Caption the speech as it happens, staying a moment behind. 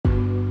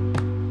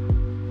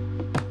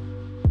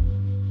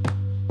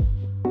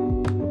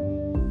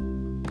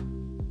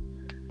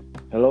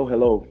Hello,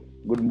 hello.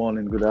 Good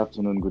morning, good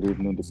afternoon, good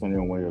evening, depending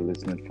on where you're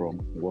listening from.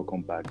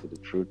 Welcome back to The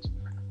Truth.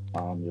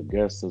 Your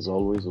guest, as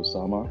always,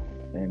 Osama.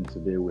 And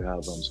today we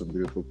have some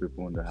beautiful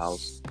people in the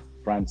house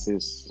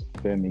Francis,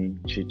 Femi,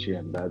 Chichi,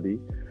 and Daddy.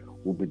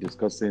 We'll be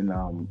discussing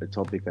a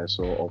topic I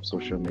saw of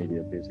social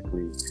media.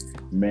 Basically,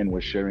 men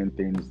were sharing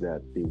things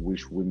that they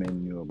wish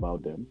women knew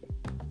about them.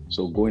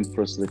 So, going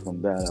firstly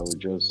from that,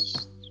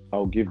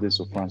 I'll give this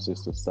to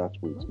Francis to start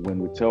with. When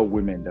we tell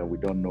women that we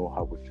don't know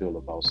how we feel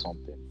about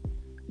something,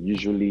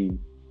 usually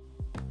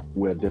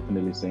we're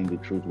definitely saying the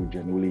truth. We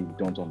genuinely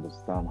don't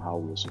understand how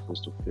we're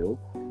supposed to feel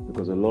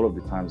because a lot of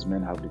the times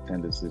men have the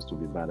tendencies to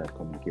be bad at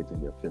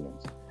communicating their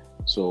feelings.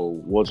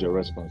 So, what's your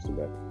response to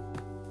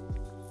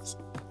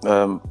that?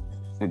 Um,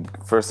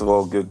 First of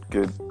all, good.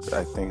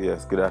 I think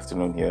yes. Good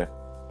afternoon here.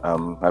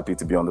 Happy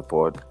to be on the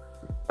pod.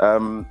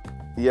 Um,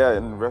 yeah.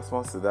 In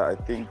response to that, I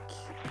think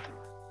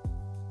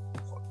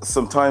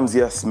sometimes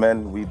yes,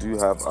 men we do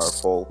have our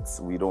faults.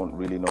 We don't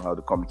really know how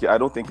to communicate. I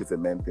don't think it's a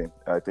men thing.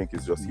 I think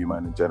it's just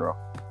human in general.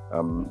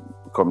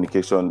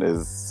 Communication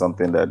is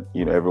something that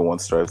everyone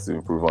strives to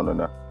improve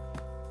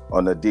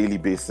on a daily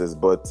basis.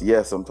 But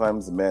yeah,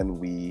 sometimes men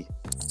we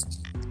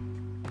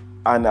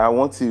and I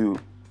want to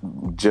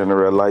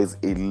generalize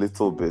a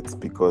little bit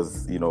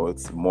because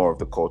it's more of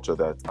the culture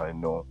that I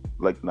know,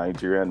 like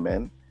Nigerian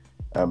men,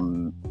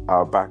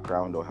 our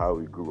background or how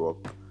we grew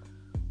up.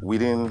 We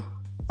didn't.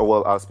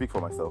 Well, I'll speak for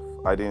myself.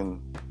 I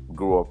didn't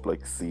grow up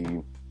like see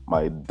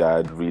my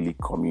dad really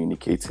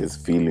communicate his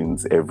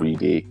feelings every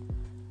day.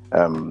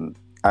 And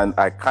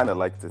I kind of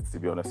liked it, to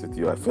be honest with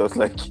you. I felt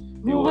like he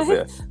was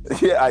there.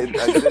 What? Yeah, I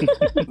did.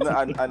 No,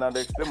 and I'll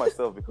explain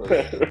myself because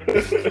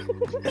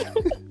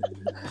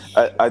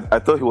I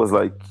thought he was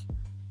like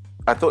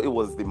I thought it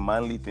was the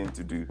manly thing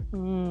to do.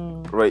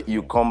 Right?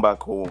 You come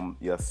back home,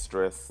 you're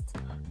stressed.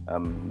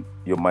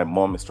 My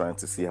mom is trying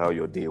to see how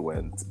your day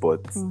went,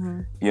 but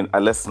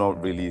let's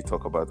not really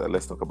talk about that.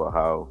 Let's talk about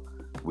how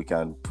we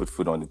can put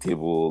food on the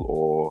table,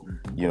 or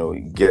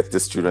get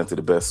this children to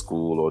the best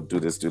school, or do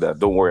this, do that.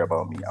 Don't worry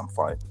about me. I'm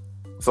fine.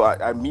 So,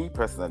 me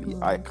personally,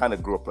 I kind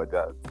of grew up like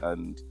that,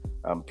 and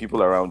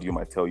people around you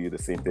might tell you the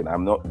same thing.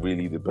 I'm not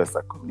really the best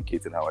at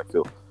communicating how I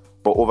feel,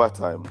 but over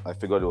time, I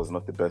figured it was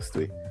not the best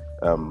way.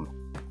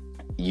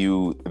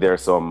 There are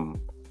some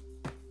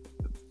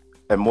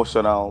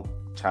emotional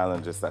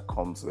challenges that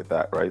comes with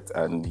that, right?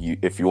 And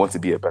if you want to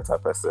be a better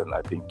person,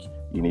 I think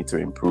you need to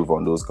improve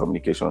on those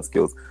communication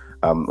skills.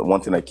 One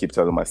thing I keep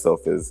telling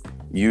myself is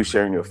you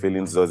sharing your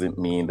feelings doesn't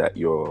mean that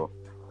you're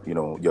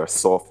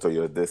soft or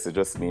you're this. It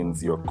just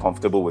means you're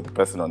comfortable with the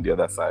person on the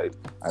other side,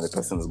 and the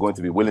person is going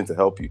to be willing to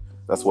help you.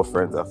 That's what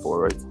friends are for,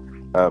 right?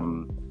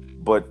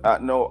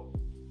 But no,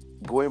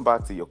 going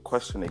back to your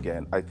question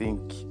again, I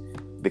think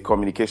the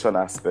communication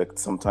aspect,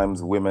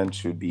 sometimes women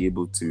should be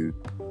able to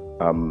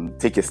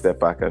take a step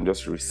back and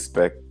just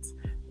respect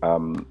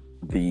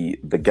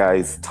the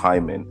guy's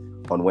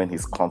timing on when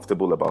he's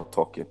comfortable about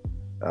talking.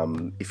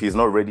 If he's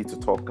not ready to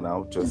talk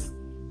now, just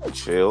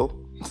chill,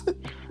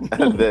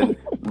 and then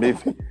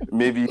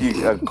maybe he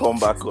can come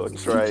back or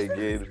try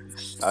again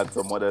at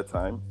some other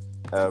time.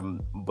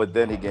 But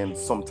then again,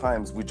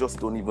 sometimes we just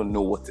don't even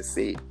know what to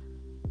say.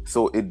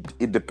 So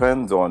it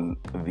depends on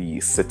the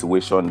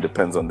situation,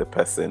 depends on the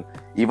person,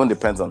 even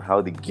depends on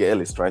how the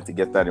girl is trying to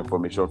get that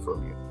information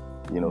from you.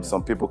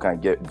 Some people can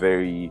get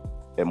very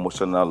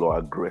emotional or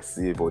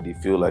aggressive, or they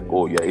feel like,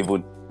 oh, you're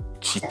even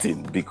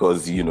cheating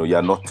because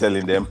you're not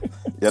telling them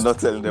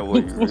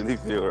what you really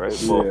feel,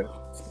 right? Yeah.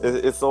 But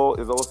it's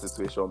all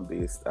situation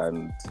based,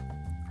 and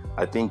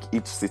I think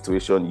each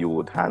situation you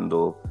would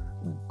handle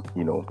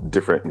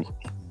differently.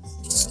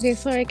 Okay,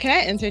 sorry, can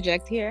I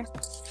interject here?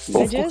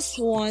 I just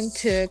want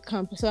to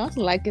so I want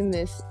to liken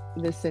this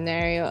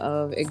scenario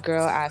of a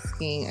girl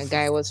asking a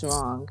guy what's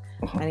wrong,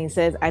 and he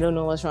says, I don't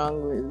know what's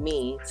wrong with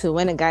me, to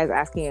when a guy's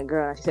asking a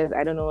girl and she says,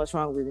 I don't know what's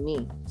wrong with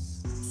me.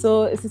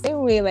 So it's the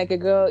same way, like a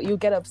girl, you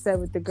get upset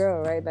with the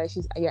girl, right? Like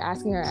you're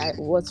asking her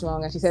what's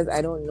wrong, and she says,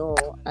 I don't know.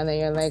 And then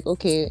you're like,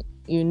 okay,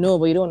 but you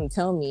don't want to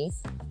tell me.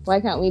 Why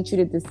can't we treat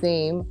it the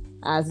same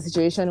as a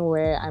situation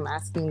where I'm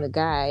asking the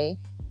guy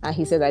and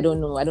he says, I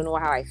don't know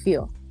how I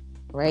feel,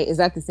 right? Is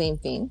that the same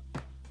thing?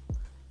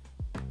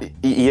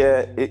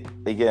 Yeah,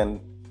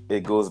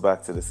 it goes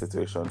back to the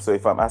situation. So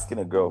if I'm asking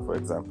a girl, for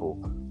example,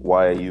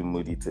 why are you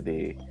moody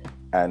today,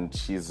 and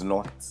she's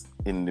not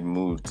in the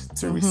mood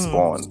to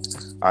respond,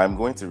 I'm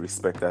going to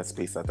respect that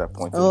space at that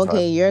point in time.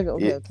 Okay.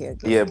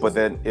 Yeah, but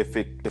then if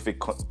it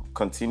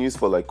continues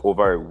for like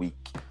over a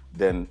week,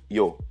 then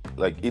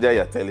like either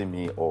you're telling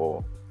me,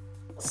 or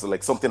so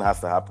like something has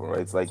to happen,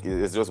 right? It's like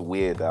it's just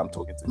weird that I'm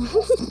talking to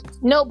you.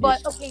 No,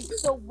 but okay.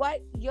 So,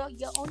 what your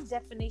own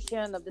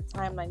definition of the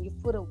timeline? You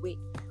put a week.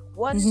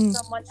 What if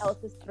someone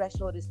else's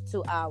threshold is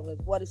 2 hours?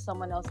 What if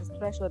someone else's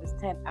threshold is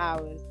 10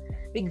 hours?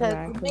 Because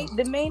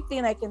the main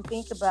thing I can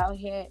think about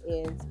here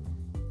is,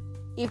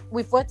 if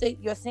with what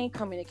you're saying,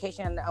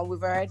 communication, and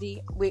we've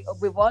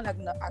all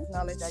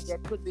acknowledged that there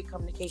could be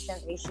communication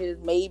issues.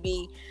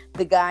 Maybe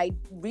the guy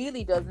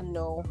really doesn't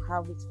know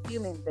how he's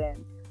feeling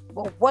then.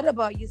 But what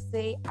about you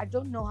say, I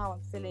don't know how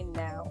I'm feeling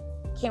now.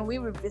 Can we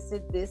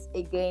revisit this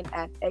again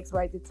at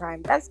XYZ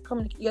time? That's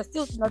you're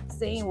still not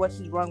saying what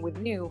is wrong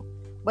with you,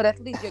 but at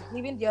least you're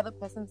giving the other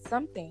person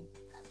something.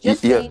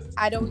 Just Yeah. saying,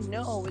 I don't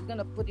know, we're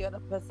gonna put the other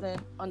person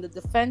on the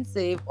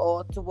defensive,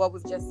 or to what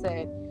we've just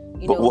said.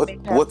 But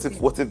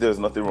what if there's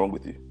nothing wrong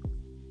with you?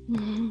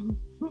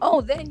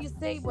 Oh, then you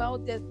say, well,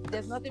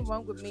 there's nothing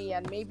wrong with me,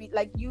 and maybe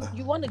like you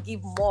want to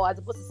give more as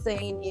opposed to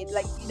saying it,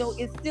 like,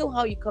 it's still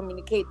how you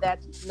communicate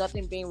that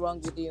nothing being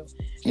wrong with you.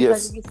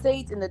 Because Yes. if you say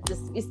it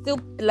it's still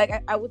like,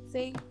 I would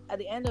say at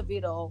the end of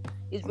it all,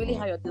 it's really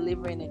how you're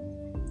delivering it.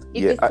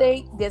 If you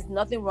say there's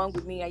nothing wrong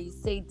with me, and you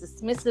say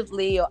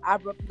dismissively or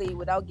abruptly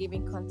without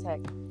giving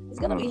context, it's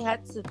gonna be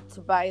hard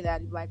to buy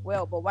that. Like,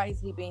 well, but why is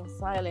he being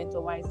silent,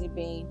 or why is he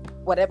being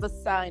whatever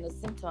sign or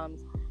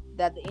symptoms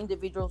that the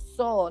individual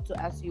saw to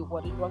ask you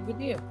what is wrong with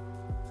you?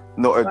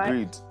 No, Right?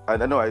 agreed. I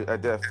know I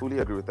fully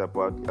agree with that,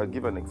 but I'll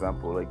give an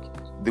example. Like,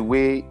 the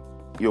way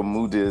your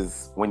mood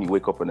is when you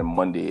wake up on a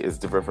Monday is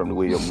different from the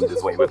way your mood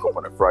is when you wake up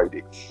on a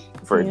Friday,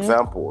 for Yeah.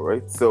 example,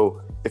 right?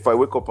 So if I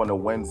wake up on a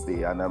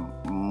Wednesday and I'm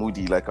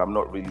moody, like I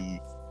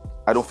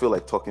don't feel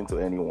like talking to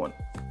anyone.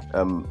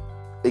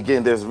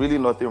 Again, there's really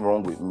nothing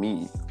wrong with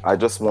me. I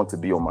just want to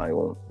be on my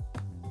own.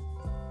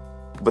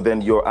 But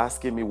then you're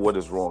asking me what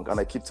is wrong, and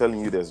I keep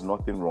telling you there's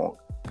nothing wrong.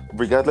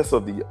 Regardless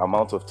of the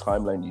amount of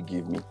timeline you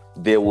give me,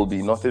 there will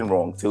be nothing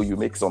wrong till you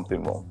make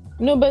something wrong.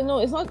 No,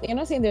 it's not. You're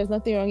not saying there's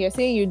nothing wrong. You're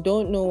saying you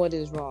don't know what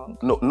is wrong.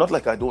 No, not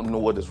like I don't know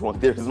what is wrong.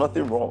 There is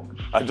nothing wrong.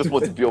 I just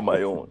want to be on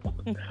my own.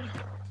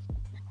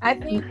 I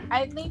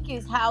think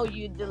it's how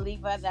you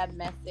deliver that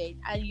message.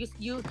 And you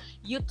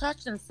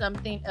touched on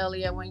something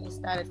earlier when you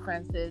started,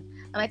 Francis,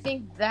 and I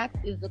think that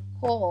is the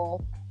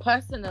core.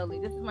 Personally,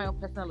 this is my own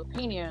personal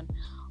opinion,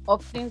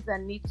 of things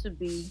that need to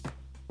be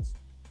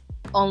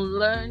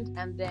unlearned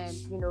and then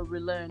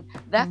relearned.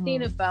 That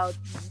thing about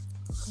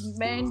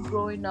men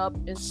growing up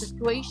in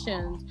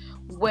situations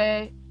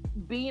where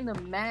being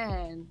a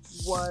man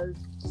was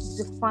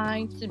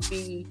defined to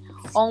be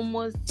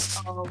almost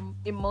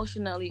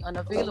emotionally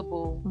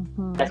unavailable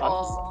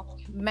or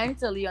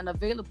mentally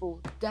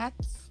unavailable. That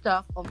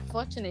stuff,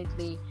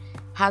 unfortunately,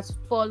 has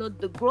followed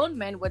the grown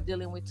men we're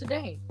dealing with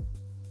today.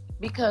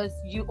 Because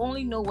you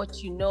only know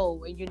what you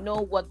know, and you know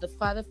what the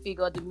father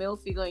figure, the male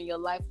figure in your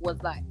life was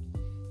like.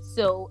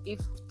 So if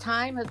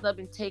time has not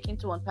been taken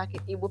to unpack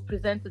it, it will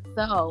present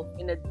itself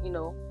in the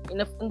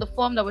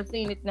form that we're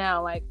seeing it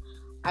now. Like,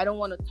 I don't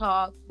want to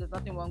talk. There's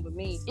nothing wrong with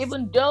me,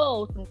 even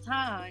though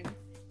sometimes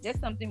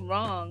there's something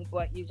wrong.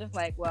 But you're just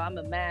like, well, I'm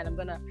a man. I'm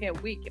gonna appear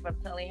weak if I'm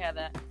telling her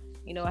that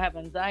I have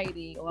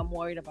anxiety, or I'm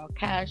worried about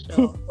cash,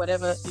 or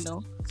whatever.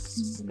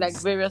 Like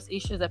various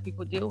issues that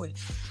people deal with.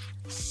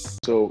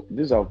 So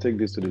I'll take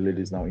this to the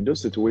ladies now. In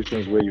those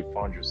situations where you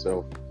found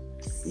yourself,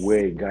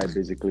 where a guy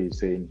basically is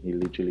saying he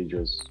literally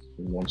just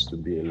wants to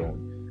be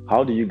alone,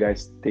 how do you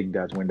guys take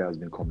that when that has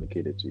been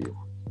communicated to you?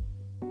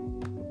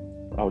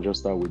 I'll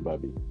just start with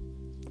Bobby.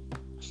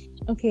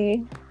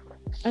 Okay,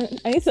 I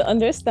need to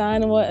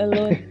understand what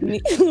alone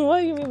means.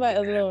 What do you mean by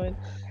alone?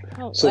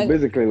 So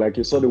basically, like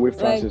you saw the way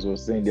Francis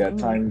was saying, there are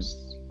times,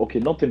 okay,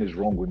 nothing is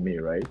wrong with me,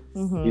 right?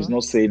 He's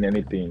not saying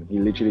anything. He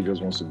literally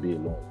just wants to be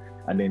alone.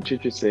 And then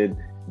Chichi said,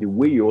 the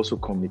way you also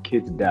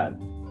communicate that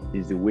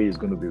is the way it's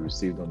going to be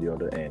received on the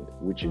other end,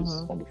 which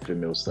is on the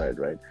female side,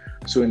 right?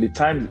 So in the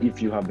time,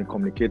 if you have been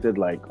communicated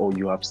like, or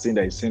you have seen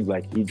that it seems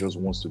like he just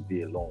wants to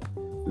be alone,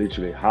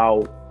 literally,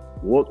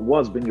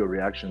 what's been your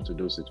reaction to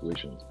those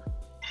situations?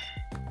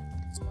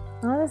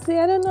 Honestly,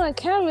 I don't know. I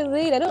can't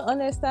relate. I don't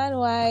understand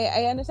why.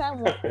 I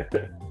understand why.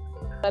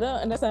 I don't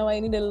understand why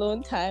you need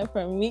alone time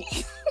from me.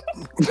 Is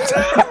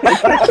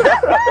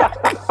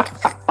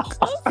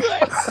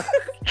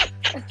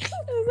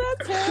that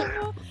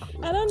terrible?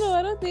 I don't know.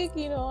 I don't think,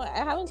 I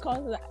haven't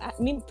come to that.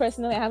 Me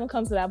personally, I haven't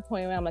come to that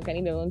point where I'm like, I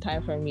need alone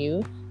time from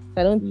you.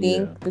 So I don't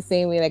think the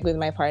same way like with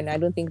my partner. I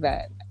don't think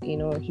that, he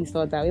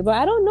thought that way. But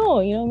I don't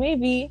know,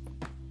 maybe.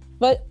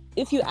 But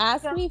if you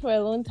ask me for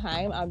alone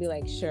time, I'll be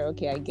like, sure,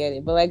 okay, I get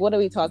it. But like, what are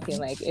we talking?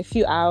 Like a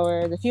few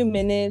hours, a few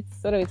minutes?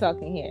 What are we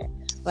talking here?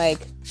 Like,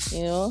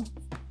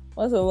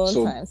 what's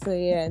alone time? So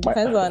yeah, it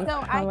depends on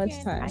how much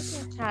time. I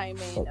can chime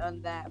in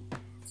on that.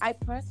 I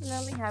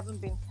personally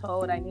haven't been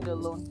told I need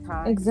alone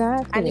time.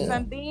 Exactly. And if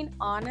I'm being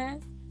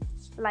honest,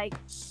 like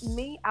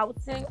me, I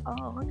would say,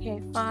 oh,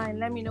 okay, fine.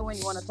 Let me know when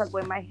you want to talk.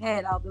 But in my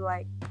head, I'll be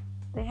like,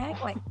 the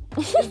heck, like,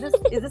 is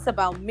this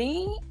about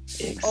me?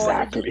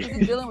 Exactly. Or is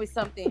it dealing with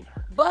something?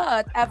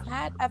 But I've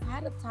had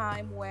a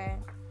time where,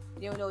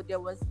 there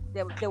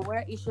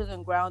were issues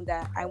on ground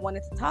that I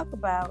wanted to talk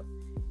about,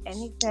 and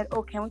he said,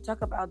 oh, can we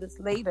talk about this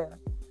later?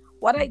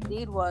 What I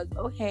did was,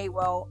 okay,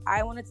 well,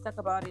 I wanted to talk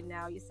about it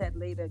now. You said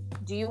later.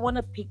 Do you want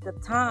to pick the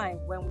time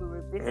when we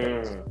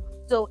revisit?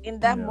 So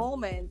in that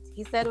moment,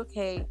 he said,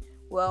 okay,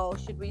 well,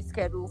 should we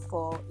schedule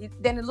for it?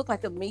 Then it looked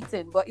like a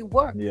meeting, but it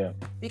worked. Yeah.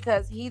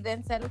 Because he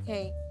then said,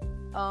 okay,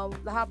 how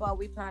about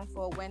we plan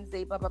for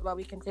Wednesday, blah blah blah,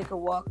 we can take a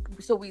walk.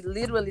 So we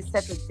literally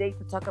set a date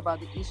to talk about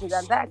the issues,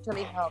 and that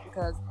actually helped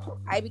because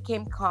I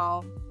became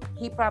calm.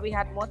 He probably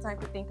had more time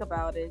to think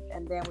about it,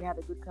 and then we had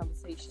a good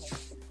conversation.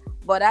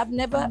 But I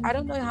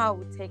don't know how I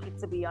would take it,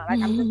 to be honest.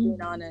 Like, I'm just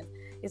being honest.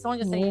 If someone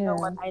just saying, you know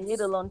what, I need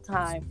alone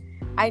time.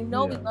 I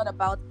know it's not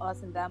about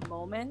us in that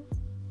moment,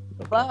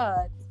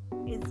 but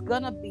it's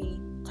gonna be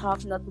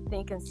tough not to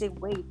think and say,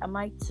 wait, am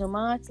I too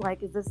much?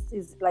 Like, is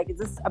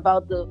this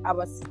about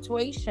our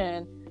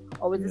situation,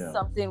 or is this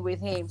something with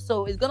him?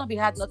 So it's gonna be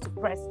hard not to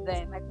press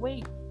then. Like,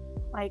 wait,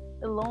 like,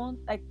 alone,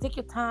 like, take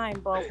your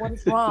time, but what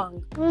is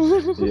wrong?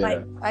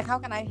 Like how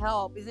can I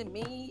help? Is it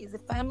me? Is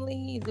it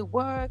family? Is it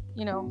work?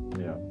 You know?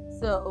 Yeah.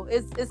 So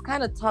it's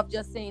kind of tough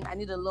just saying I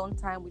need alone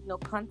time with no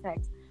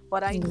context.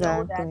 But I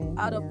know that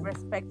out of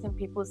respecting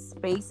people's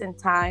space and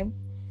time,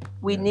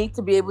 we need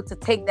to be able to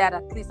take that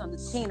at least on the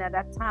chin at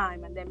that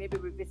time, and then maybe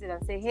revisit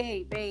and say,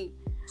 hey, babe,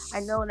 I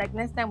know, like,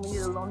 next time we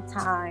need alone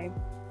time.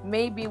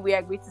 Maybe we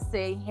agree to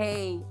say,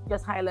 hey,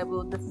 just high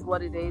level, this is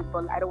what it is,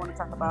 but I don't want to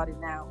talk about it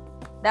now.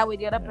 That way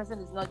the other person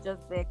is not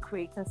just there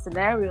creating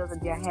scenarios in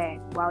their head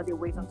while they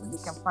wait until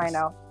they can find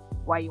out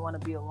why you want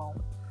to be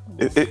alone.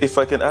 If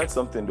I can add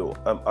something though,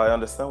 I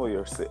understand what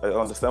you're saying. I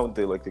understand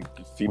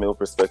the female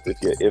perspective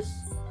here. If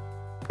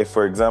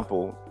for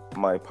example,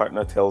 my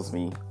partner tells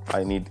me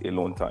I need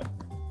alone time,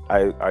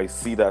 I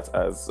see that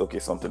as, okay,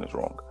 something is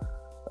wrong.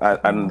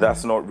 And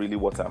that's not really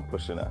what I'm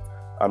pushing at.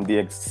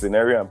 The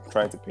scenario I'm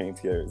trying to paint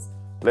here is,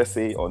 let's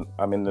say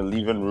I'm in the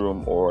living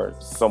room or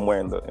somewhere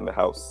in the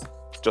house,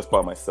 just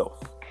by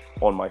myself,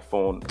 on my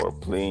phone or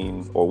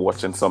playing or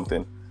watching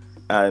something,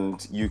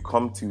 and you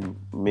come to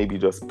maybe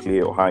just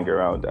play or hang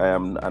around. I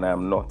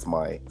am not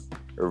my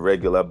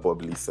regular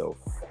bubbly self.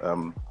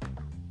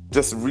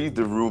 Just read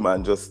the room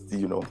and just,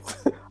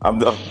 I'm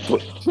not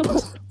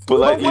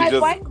politely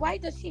why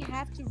does she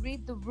have to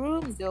read the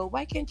room though?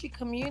 Why can't you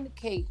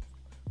communicate?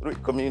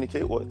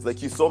 Communicate what?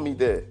 Like, you saw me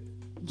there.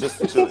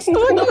 Just no,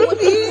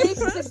 you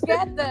live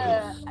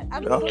together.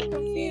 I'm so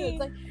confused.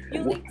 Like,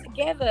 you live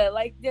together.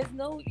 Like, there's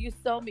no you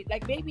saw me.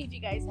 Like, maybe if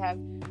you guys have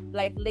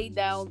like laid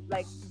down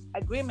like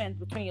agreement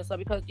between yourself,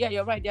 because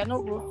you're right, there are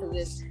no rules to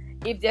this.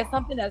 If there's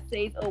something that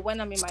says, oh, when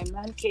I'm in my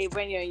man cave,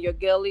 when you're in your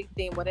girly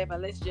thing, whatever,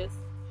 let's just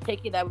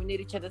take it that we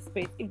need each other's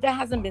space. If that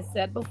hasn't been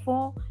said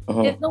before,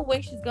 there's no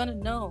way she's gonna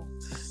know.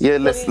 Yeah,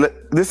 let's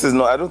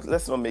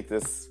not make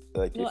this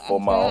like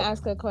formal. Can I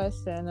ask a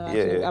question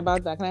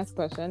about that? Can I ask a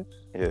question?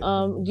 Yeah.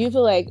 Do you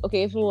feel like,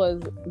 okay, if it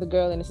was the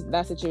girl in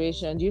that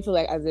situation, do you feel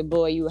like as a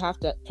boy you have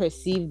to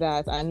perceive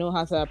that and know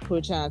how to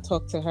approach her and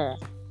talk to her?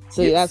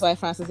 So that's why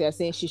Francis, you're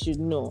saying she should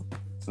know.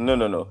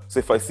 No. So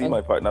if I see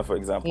my partner, for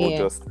example,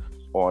 just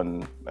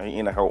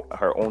in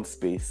her own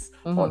space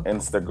on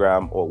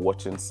Instagram or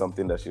watching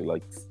something that she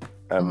likes,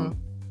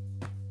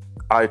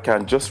 I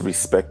can just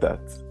respect that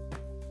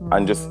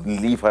and just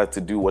leave her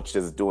to do what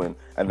she's doing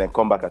and then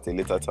come back at a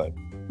later time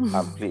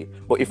and play.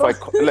 But if I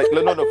for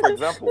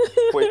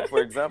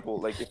example,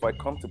 like, if I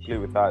come to play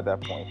with her at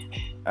that point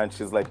and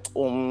she's like,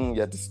 oh,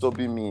 you're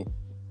disturbing me,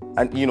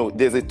 and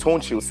there's a tone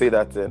she'll say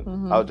that in,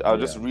 I'll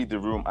just read the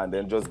room and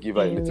then just give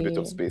her a little bit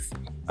of space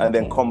and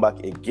then come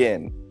back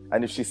again.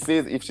 And if she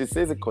says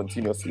it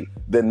continuously,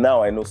 then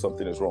now I know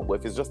something is wrong. But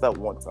if it's just that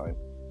one time,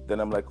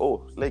 then I'm like,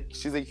 oh, like,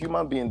 she's a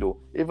human being though.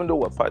 Even though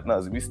we're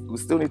partners, we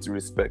still need to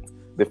respect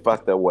the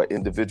fact that we're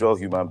individual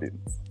human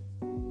beings.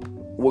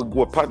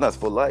 We're partners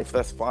for life,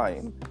 that's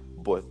fine.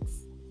 But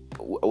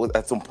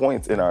at some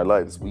point in our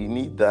lives, we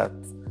need that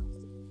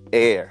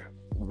air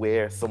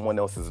where someone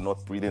else is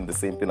not breathing the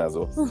same thing as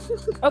us.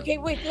 Okay,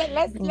 wait.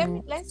 Let's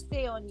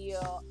stay on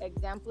your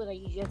example that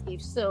you just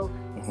gave. So,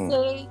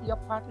 say your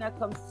partner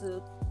comes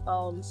in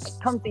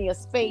your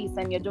space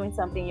and you're doing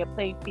something, you're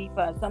playing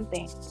FIFA or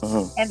something,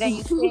 and then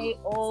you say,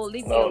 "Oh,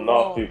 leave me alone."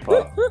 No, not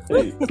FIFA.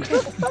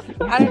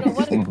 I don't know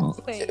what you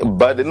say.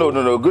 Bad,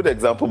 no. Good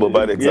example, but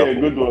bad example. Yeah,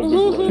 good one.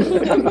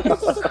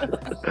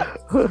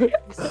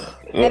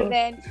 And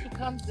then she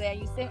comes there,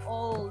 and you say,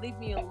 "Oh, leave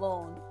me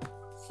alone."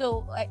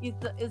 So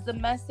is the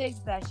message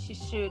that she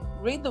should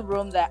read the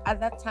room, that at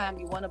that time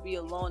you want to be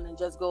alone and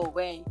just go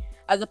away,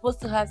 as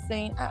opposed to her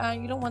saying,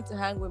 you don't want to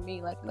hang with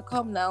me, like, no,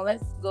 come now,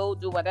 let's go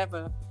do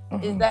whatever.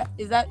 Is that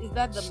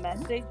the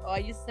message? Or are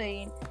you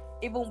saying,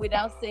 even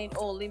without saying,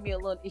 oh, leave me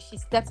alone, if she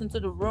steps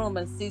into the room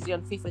and sees you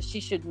on FIFA, she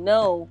should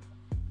know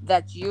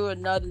that you're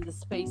not in the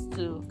space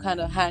to kind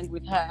of hang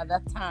with her at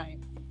that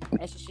time,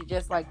 and she should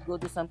just like go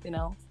do something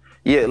else?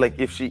 Yeah, like,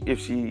 if she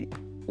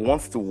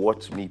wants to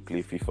watch me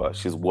play FIFA,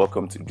 she's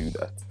welcome to do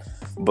that.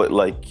 But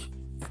like,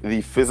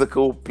 the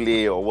physical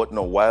play or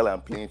whatnot while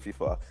I'm playing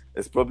FIFA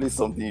is probably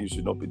something you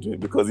should not be doing,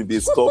 because if they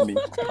stop me,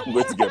 I'm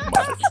going to get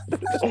mad.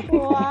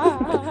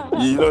 Wow.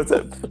 You know what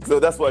I'm saying? So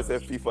that's why I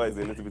said FIFA is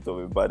a little bit of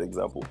a bad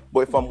example.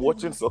 But if I'm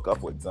watching soccer,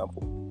 for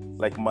example,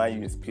 like Man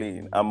U is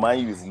playing and Man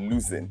U is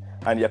losing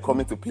and you're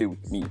coming to play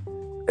with me,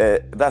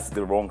 that's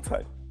the wrong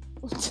time.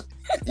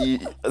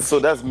 So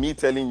that's me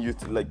telling you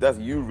to, like, that's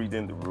you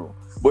reading the room.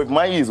 But if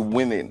Mani is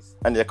winning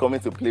and you're coming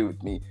to play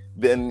with me,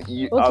 then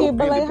Okay, I'll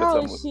but be like, the how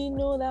better does mood. she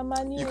know that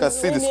Manu? You can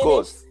see the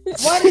scores.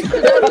 What if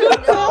she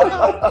doesn't know?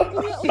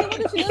 What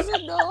if she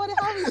doesn't know?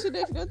 How is she know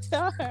if you don't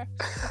tell her?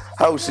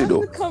 How should You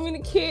know? have to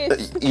communicate.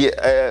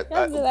 Yeah, You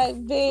have to be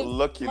like, babe,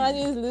 luckily, Manu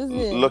is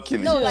losing.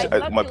 luckily, No, like, my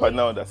luckily.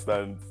 partner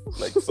understands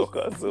like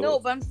soccer. So No,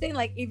 but I'm saying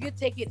like if you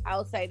take it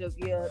outside of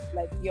your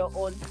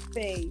own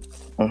space,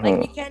 Mhm.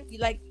 like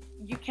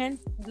you can't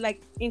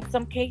like in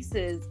some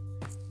cases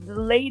the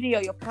lady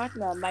or your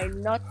partner might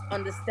not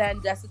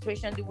understand that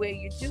situation the way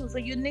you do. So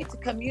you need to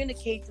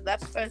communicate to that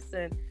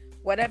person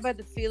whatever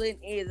the feeling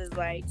is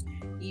like,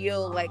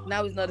 yo, like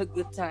now is not a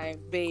good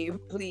time, babe.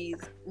 Please,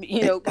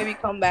 maybe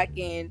come back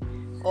in.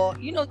 Or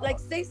like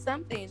say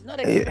something, not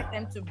expect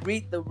them to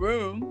read the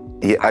room.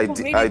 Yeah, I can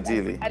read it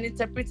ideally. and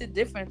interpret it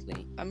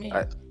differently. I mean,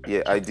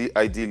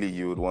 Ideally,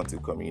 you would want to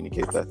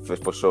communicate that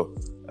for sure.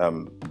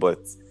 But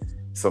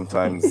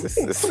sometimes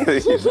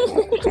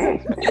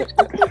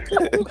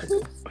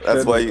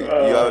that's why you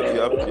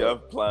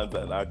have plans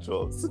and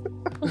actuals.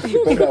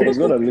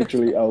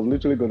 Femi, I was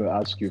literally gonna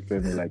ask you,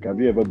 Femi, like, have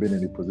you ever been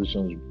in a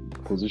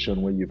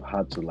position where you've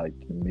had to like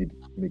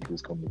make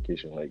this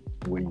communication, like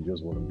where you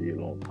just want to be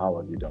alone? How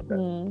have you done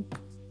that?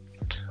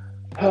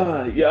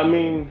 Yeah, I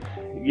mean,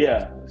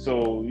 yeah.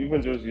 So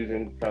even just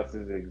using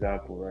Francis'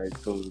 example, right?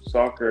 So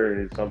soccer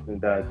is something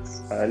that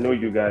I've known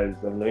you guys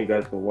for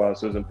a while,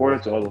 so it's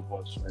important to all of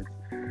us, right?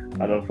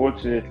 And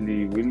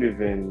unfortunately, we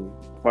live in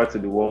parts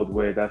of the world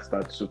where that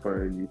starts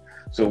super early.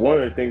 So one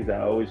of the things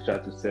that I always try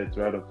to set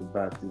right off the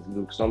bat is,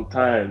 look,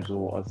 sometimes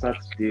or on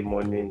Saturday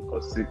morning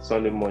or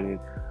Sunday morning,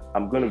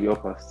 I'm going to be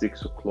up at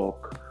 6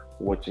 o'clock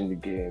watching the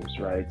games,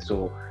 right?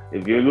 So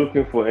if you're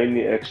looking for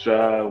any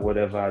extra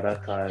whatever at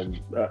that time,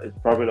 it's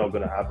probably not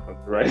going to happen,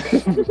 right?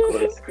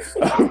 Because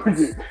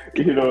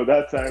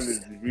that time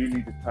is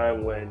really the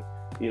time when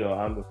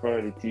I'm in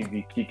front of the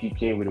TV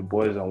kicking with the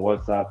boys on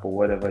WhatsApp or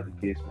whatever the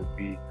case may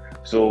be.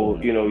 So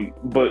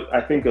but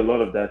I think a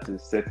lot of that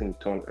is setting the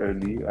tone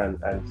early and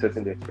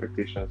setting the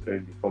expectations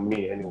early. For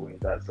me anyway,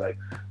 that's like,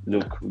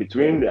 look,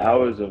 between the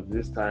hours of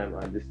this time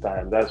and this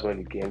time, that's when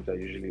the games are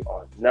usually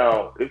on.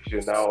 Now if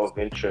you're now of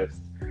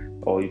interest,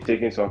 or you're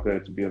taking soccer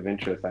to be of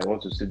interest, I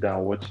want to sit down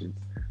and watch it,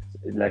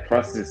 like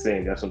Francis is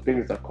saying, there's some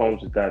things that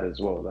comes with that as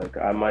well. Like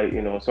I might,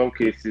 in some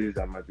cases,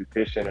 I might be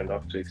patient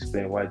enough to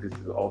explain why this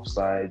is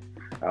offside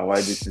and why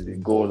this is a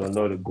goal or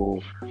not a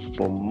goal.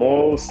 But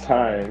most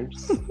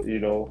times,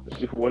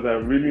 what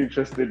I'm really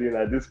interested in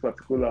at this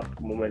particular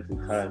moment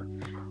in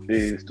time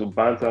is to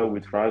banter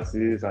with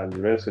Francis and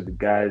the rest of the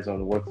guys on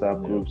the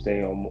WhatsApp group,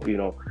 saying,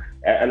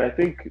 and I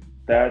think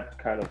that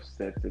kind of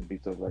sets a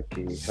bit of like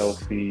a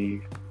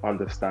healthy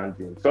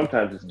understanding.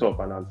 Sometimes it's tough,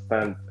 and I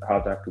understand how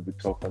that could be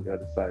tough on the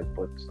other side,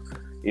 but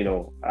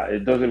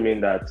it doesn't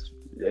mean that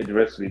the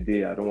rest of the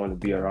day I don't want to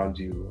be around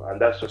you. And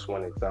that's just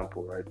one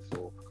example, right?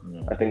 So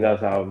I think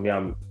that's how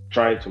I'm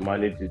trying to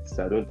manage it.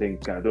 I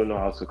don't know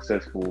how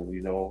successful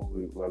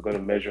we're going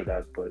to measure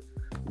that, but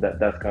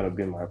that's kind of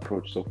been my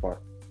approach so far.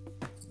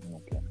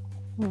 Okay,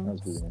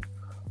 that's good.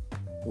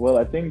 Well,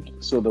 I think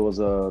so. There was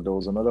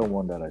another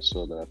one that I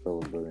saw that I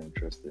thought was very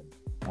interesting.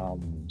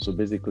 So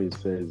basically, it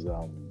says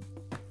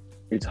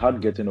it's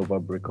hard getting over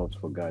breakups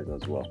for guys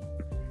as well,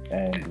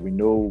 and we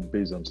know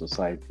based on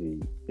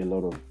society, a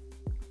lot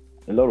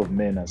of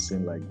men are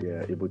seen like they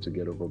are able to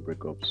get over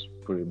breakups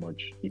pretty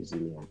much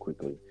easily and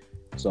quickly.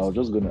 So I was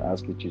just going to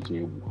ask you,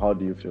 Chichi, how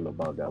do you feel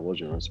about that? What's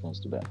your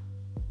response to that?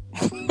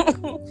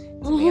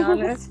 To be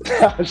honest,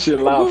 She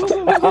laughed.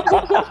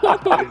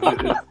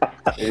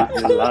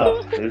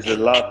 It's a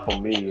laugh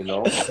for me, She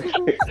laughed.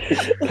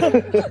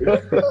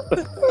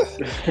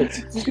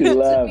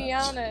 to be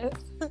honest,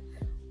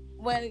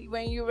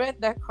 when you read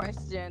that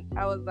question,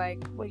 I was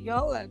like, well,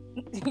 y'all are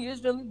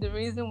usually the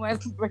reason why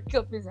the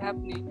breakup is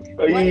happening.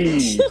 Why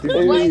is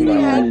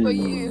it hard for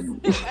you?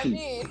 I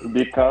mean,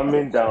 Be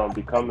calming down.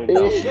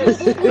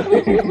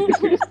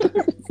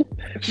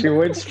 She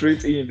went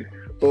straight in.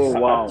 Oh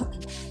wow.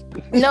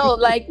 no,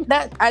 like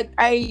that.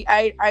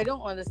 I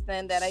don't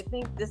understand that. I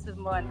think this is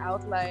more an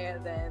outlier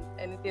than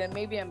anything. And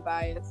maybe I'm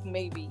biased,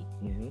 maybe,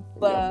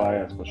 but You're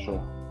biased for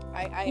sure.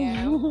 I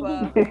am.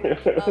 But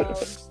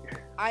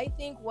I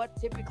think what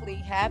typically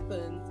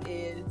happens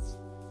is,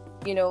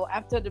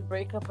 after the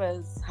breakup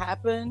has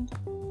happened,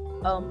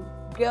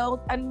 girls,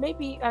 and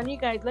you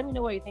guys, let me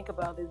know what you think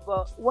about this.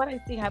 But what I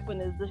see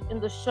happen is in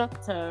the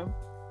short term,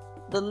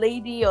 the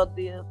lady or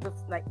the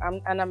like,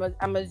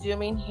 I'm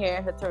assuming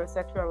here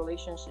heterosexual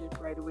relationship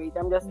right away.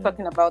 I'm just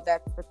talking about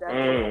that.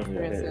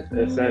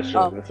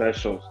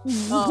 Essentials.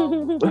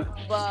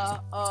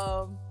 But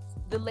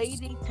the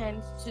lady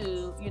tends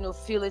to,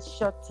 feel it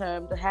short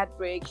term, the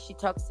heartbreak. She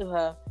talks to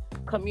her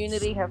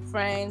community, her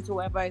friends,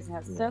 whoever is in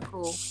her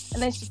circle,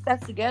 and then she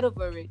starts to get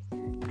over it.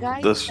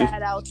 Guys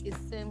that out, it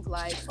seems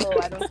like, oh,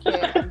 I don't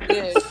care, I'm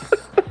good.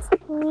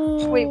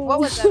 Wait, what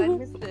was that? I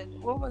missed it.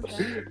 What was that?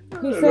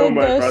 You said,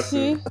 does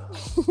she?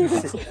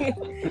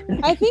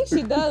 I think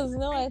she does.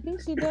 No, I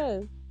think she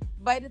does.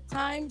 by the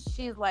time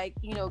she's like,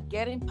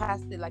 getting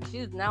past it, like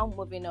she's now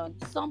moving on,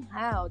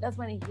 somehow that's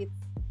when it hits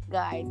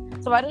guys.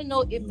 So I don't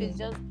know if it's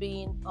just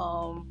being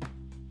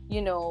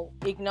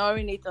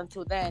ignoring it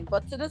until then.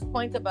 But to this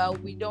point about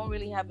we don't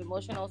really have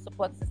emotional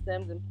support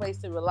systems in place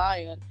to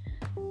rely on,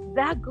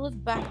 that goes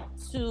back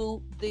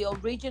to the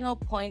original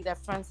point that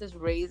Francis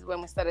raised when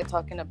we started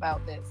talking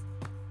about this.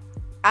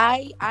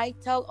 I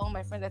tell all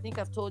my friends, I think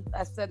I've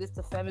said this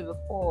to Femi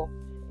before,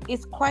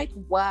 it's quite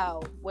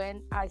wild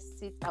when I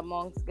sit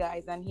amongst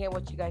guys and hear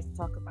what you guys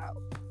talk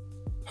about.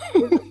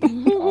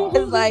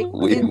 It's like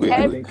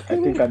I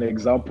think an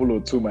example or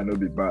two might not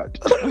be bad.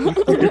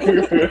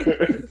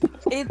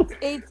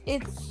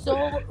 It's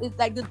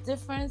like the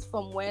difference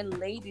from when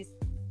ladies.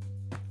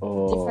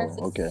 Difference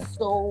is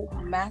so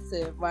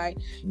massive, right?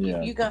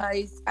 Yeah. You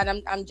guys,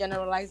 and I'm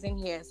generalizing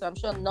here, so I'm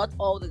sure not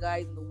all the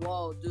guys in the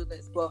world do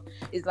this, but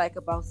it's like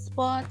about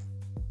sports,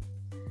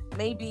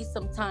 maybe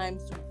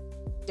sometimes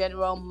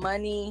general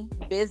money,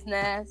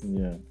 business.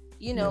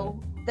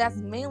 That's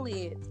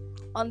mainly it.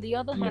 On the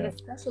other hand,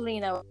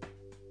 especially now,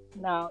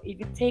 if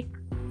you take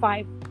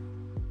 5,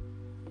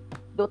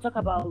 they'll talk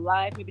about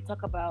life, maybe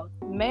talk about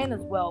men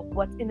as well,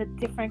 but in a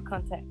different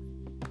context.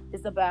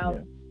 It's about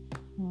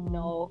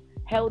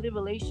healthy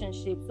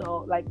relationships,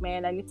 or like,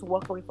 man, I need to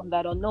walk away from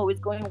that, or no,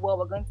 it's going well,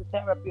 we're going to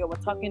therapy, or we're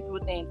talking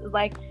through things. It's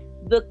like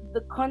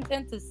the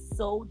content is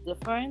so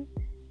different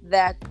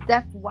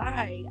that's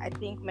why I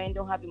think men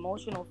don't have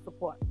emotional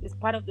support. It's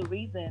part of the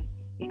reason,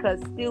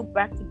 because still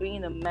back to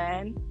being a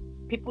man,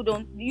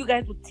 you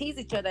guys would tease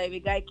each other if a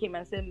guy came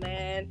and said,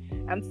 man,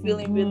 I'm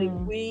feeling really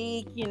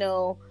weak,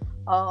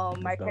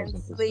 I can't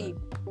sleep.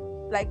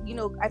 Like,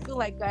 I feel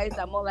like guys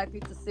are more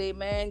likely to say,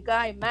 man,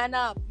 guy, man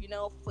up,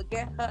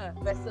 forget her,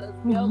 versus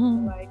girls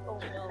like, oh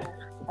no,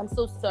 I'm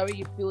so sorry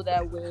you feel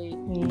that way.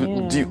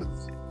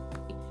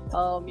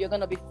 You're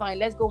gonna be fine.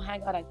 Let's go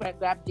hang out and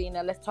grab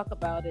dinner. Let's talk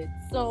about it.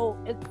 So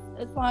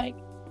it's like,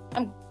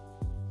 I'm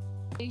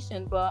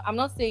patient, but I'm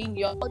not saying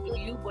you do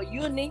you, but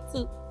you need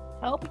to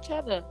help each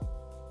other.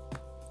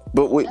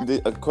 But wait,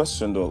 a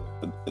question though,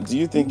 do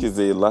you think it's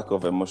a lack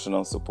of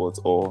emotional support,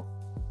 or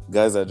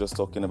guys are just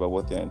talking about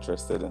what they're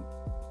interested in?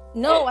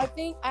 No, I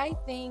think,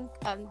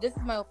 this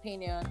is my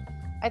opinion,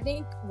 I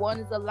think one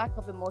is a lack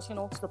of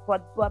emotional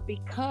support, but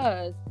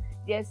because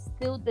there's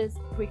still this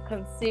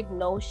preconceived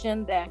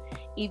notion that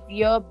if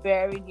you're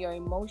burying your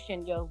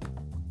emotion, you're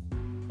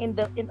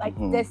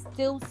there's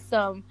still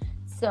some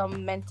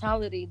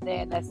mentality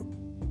there that's,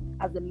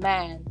 as a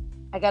man,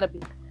 I gotta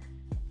be.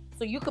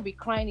 So you could be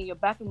crying in your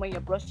bathroom when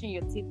you're brushing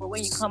your teeth, but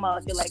when you come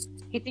out, you're like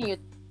hitting your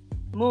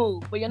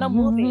move, but you're not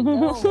moving.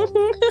 No,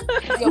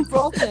 you're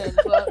broken,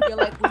 but you're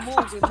like, we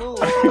move.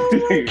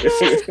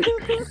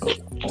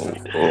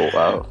 Oh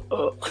wow.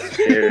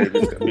 Yeah,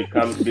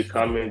 be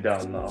calming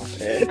down now.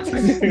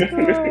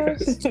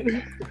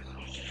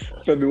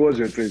 Femi, what's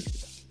your take?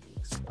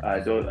 I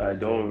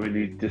don't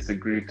really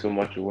disagree too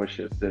much with what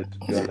she said, to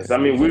be honest. I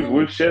mean,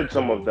 we've shared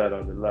some of that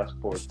on the last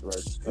post,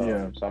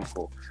 right?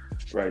 Sample,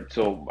 right?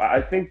 So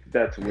I think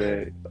that's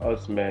where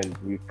us men,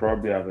 we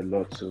probably have a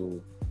lot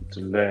to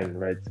learn,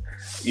 right?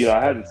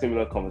 I had a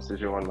similar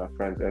conversation with one of my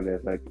friends earlier.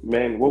 It's like,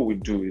 man, what we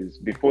do is,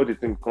 before the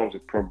thing becomes a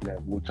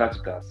problem, we'll try to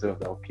tell ourselves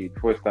that, okay,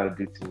 before we start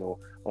dating,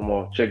 I'm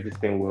gonna check this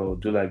thing well,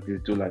 do like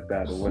this, do like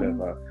that, or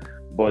whatever.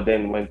 But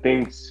then when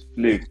things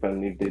flip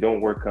and if they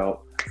don't work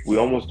out, we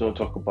almost don't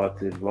talk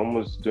about it. We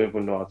almost don't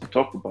even know how to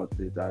talk about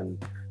it.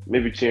 And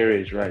maybe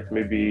change, right?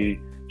 Maybe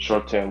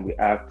short term we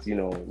act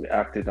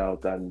it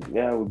out, and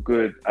we're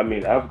good. I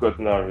mean, I've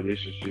gotten out of a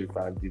relationship,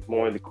 and the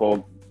moment the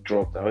call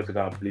dropped, I went to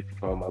go and play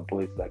for my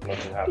boys like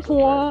nothing happened.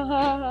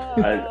 Wow.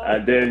 Right?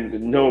 And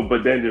then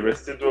but then the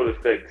residual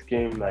effect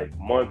came like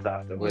months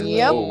after. When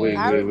Yep, wait.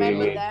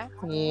 that.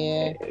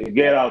 Yeah.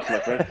 Get out, my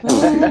friend.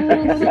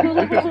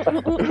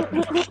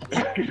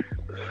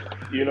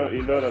 You know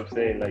what I'm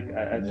saying? Like,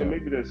 and so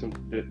maybe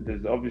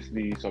there's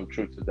obviously some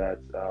truth to that.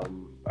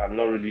 I'm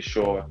not really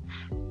sure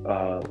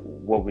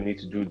what we need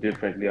to do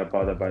differently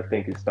about it, but I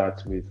think it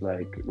starts with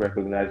like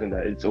recognizing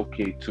that it's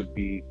okay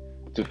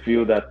to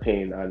feel that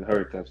pain and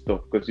hurt and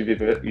stuff. Because you've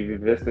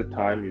invested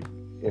time, you've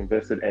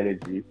invested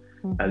energy,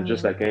 and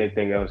just like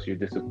anything else, you're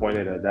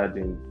disappointed that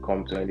didn't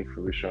come to any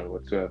fruition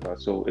whatsoever.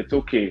 So it's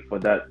okay for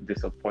that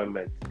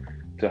disappointment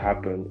to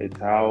happen. It's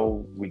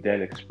how we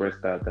then express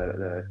that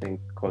I think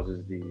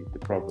causes the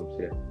problems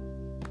here.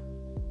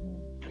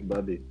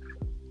 Buddy.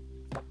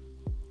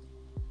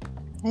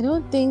 I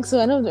don't think so.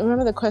 I don't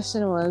remember the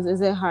question was,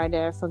 is it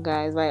harder for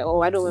guys? Like,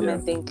 why do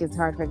women think it's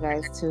hard for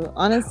guys too?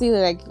 Honestly,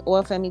 like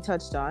what Femi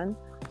touched on,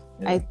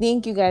 I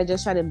think you guys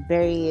just try to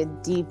bury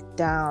it deep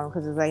down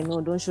because it's like,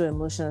 no, don't show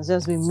emotions.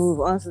 Just we move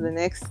on to the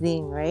next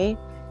thing, right?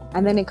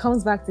 And then it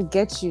comes back to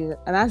get you.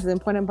 And that's the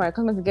important part. It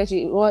comes back to get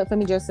you. What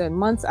Femi just said,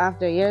 months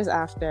after, years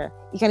after.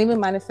 You can even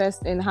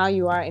manifest in how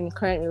you are in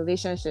current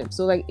relationships.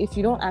 So like, if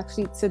you don't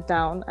actually sit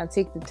down and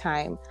take the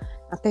time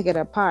and pick it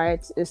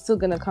apart, it's still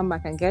going to come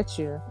back and get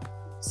you.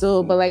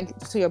 So, but like,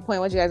 to your point,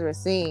 what you guys were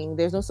saying,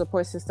 there's no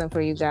support system for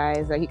you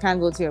guys. Like, you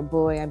can't go to your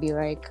boy and be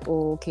like,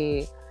 oh,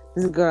 okay,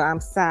 this girl, I'm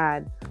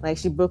sad. Like,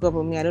 she broke up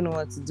with me. I don't know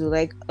what to do.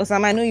 Like,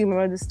 Osama, I know you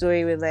remember the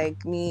story with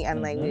like me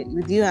and like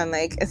with you and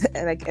like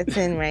like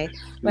Etienne, right?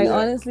 Like,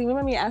 honestly,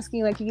 remember me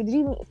asking, like, did you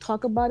even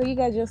talk about it? You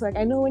guys just like,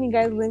 I know when you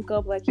guys link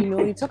up, like,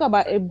 you talk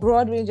about a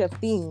broad range of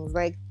things,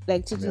 like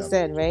Chichi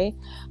said, right?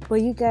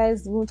 But you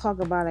guys won't talk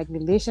about like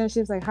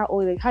relationships, like how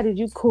did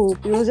you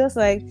cope? It was just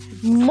like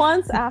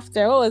months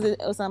after. What was it,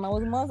 Osama? It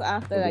was months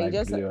after that you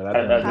just at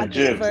the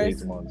gym.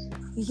 8 months.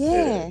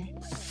 Yeah.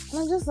 And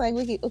I'm just like,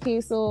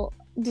 okay, so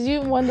did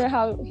you wonder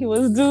how he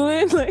was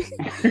doing? Like,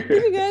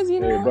 you guys,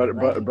 Hey,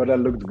 but that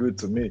looked good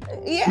to me.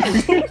 Yeah.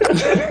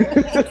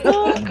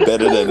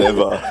 Better than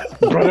ever.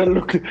 Brother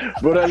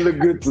looked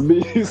good to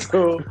me.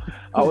 So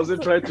I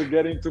wasn't trying to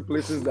get into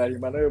places that he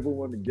might not even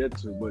want to get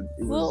to, but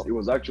it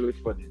was actually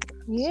funny.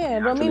 Yeah,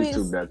 but maybe it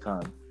took that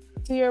time.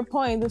 To your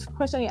point, the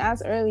question you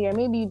asked earlier,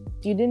 maybe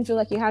you didn't feel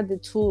like you had the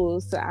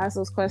tools to ask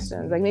those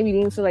questions. Like, maybe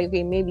you didn't feel like,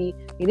 okay, maybe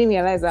you didn't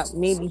realize that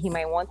maybe he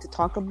might want to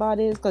talk about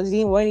it because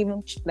you weren't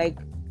even like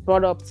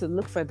brought up to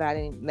look for that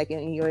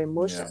in your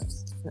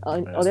emotions,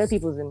 other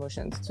people's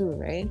emotions too,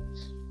 right?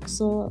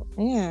 So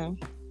yeah.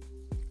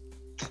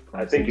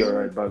 I think you're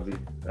right, Bobby.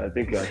 I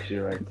think you're actually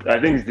right.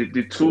 I think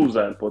the tools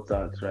are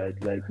important, right?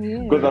 Like,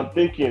 because I'm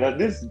thinking that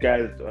these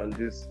guys on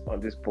this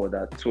pod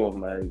are two of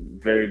my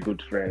very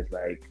good friends,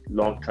 like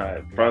long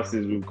time.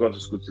 Francis, we've gone to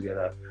school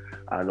together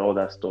and all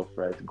that stuff,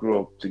 right?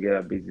 Grew up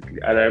together basically.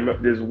 And I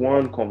remember there's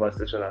one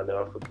conversation I'll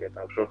never forget.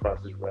 I'm sure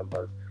Francis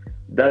remembers.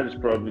 That is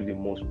probably the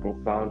most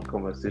profound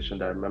conversation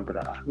that I remember.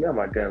 That me and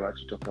my guy were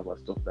actually talking about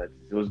stuff like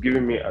this. He was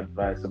giving me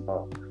advice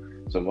about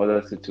some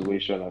other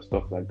situation and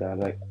stuff like that.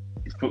 Like,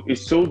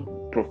 it's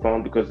so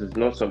profound because it's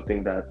not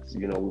something that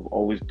we've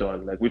always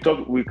done. Like, we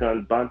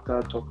can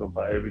banter, talk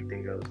about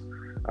everything else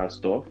and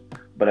stuff,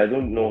 but I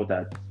don't know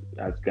that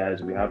as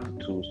guys we have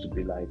the tools to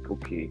be like,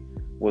 okay,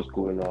 what's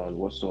going on,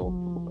 what's up,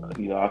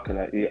 how can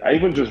I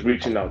even just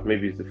reaching out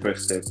maybe is the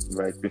first step,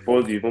 right?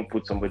 Before you even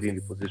put somebody in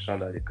the position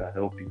that they can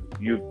help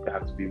you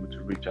have to be able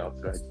to reach out,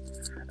 right?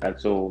 And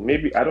so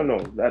maybe, I don't know,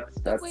 that's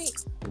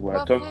what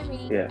I talk.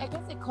 I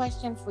guess a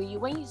question for you,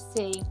 when you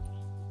say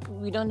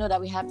we don't know that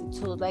we have the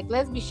tools, like,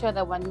 let's be sure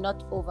that we're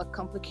not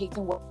overcomplicating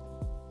what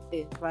it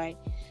is, right?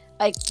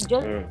 Like,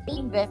 just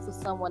being there for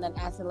someone and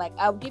asking, like,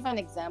 I'll give an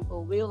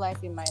example, real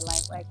life in my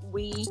life. Like,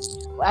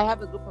 I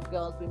have a group of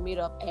girls, we meet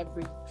up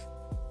every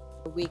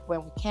week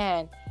when we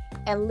can,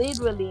 and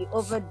literally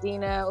over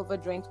dinner, over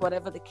drinks,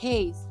 whatever the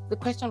case, the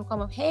question will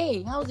come up,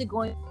 hey, how's it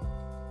going,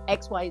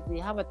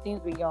 XYZ, how are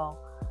things with y'all,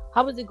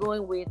 how is it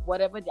going with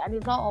whatever, and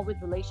it's not always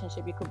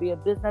relationship, it could be a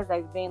business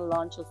that's being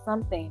launched or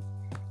something.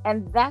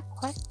 And that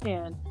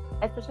question,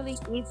 especially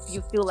if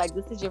you feel like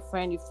this is your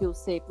friend, you feel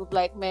safe, you're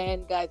like,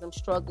 man, guys, I'm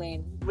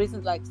struggling,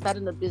 reasons like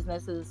starting the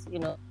businesses,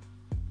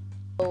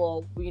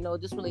 or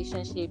this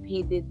relationship,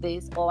 he did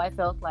this, or I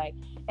felt like,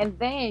 and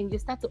then you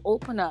start to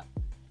open up.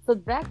 So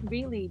that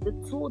really, the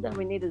tool that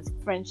we need is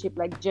friendship,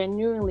 like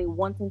genuinely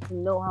wanting to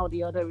know how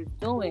the other is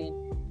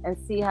doing and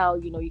see how,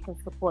 you can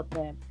support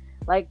them.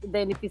 Like,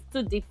 then if it's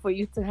too deep for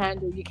you to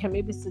handle, you can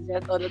maybe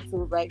suggest other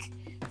tools like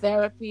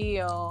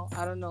therapy or,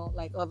 I don't know,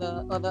 like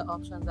other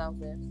options out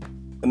there.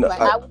 No,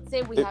 but I would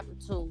say we have the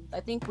tools.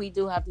 I think we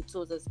do have the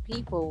tools as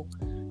people.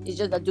 It's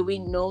just that do we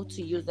know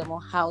to use them or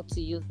how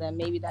to use them?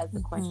 Maybe that's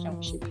the question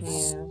we should be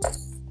asking.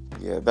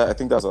 Yeah, I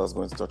think that's what I was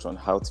going to touch on,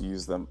 how to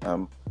use them.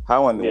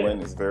 How and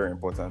when is very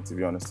important, to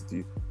be honest with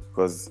you,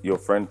 because your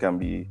friend can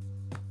be,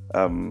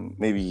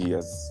 maybe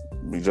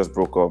we just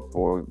broke up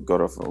or got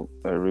off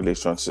a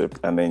relationship,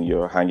 and then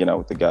you're hanging out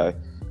with the guy,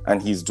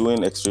 and he's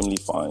doing extremely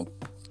fine.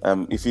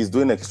 If he's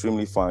doing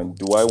extremely fine,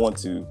 do I want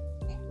to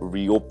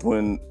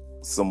reopen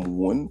some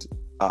wound?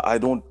 I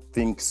don't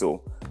think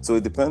so. So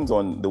it depends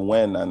on the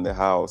when and the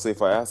how. So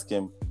if I ask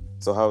him,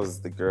 so how's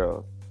the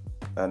girl?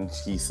 And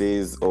he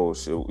says, oh,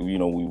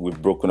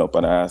 we've broken up,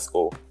 and I ask,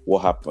 oh, what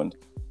happened?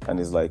 And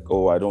he's like,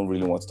 oh, I don't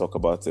really want to talk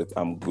about it,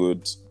 I'm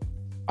good.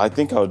 I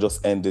think I'll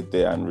just end it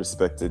there and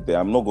respect it there.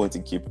 I'm not going to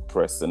keep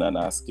pressing and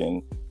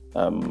asking,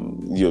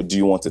 do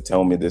you want to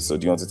tell me this or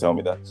do you want to tell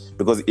me that?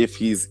 Because if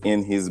he's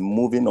in his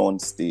moving on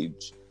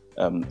stage,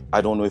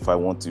 I don't know if I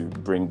want to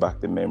bring back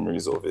the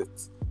memories of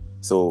it.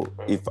 So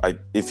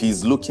if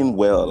he's looking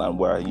well and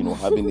we're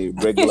having a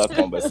regular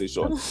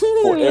conversation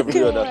for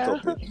every other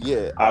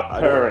topic,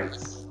 our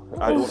parents.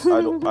 I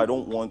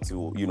don't want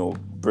to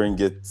bring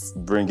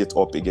it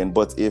up again.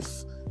 But if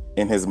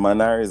in his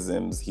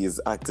mannerisms he's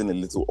acting a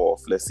little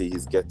off, let's say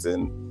he's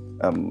getting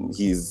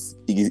he's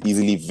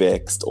easily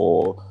vexed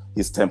or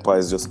his temper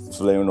is just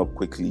flaring up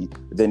quickly,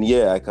 then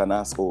I can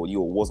ask,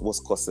 what's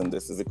causing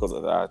this? Is it because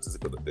of that? Is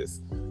it because of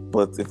this?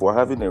 But if we're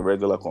having a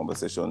regular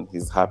conversation,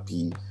 he's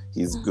happy,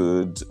 he's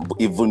good,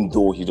 even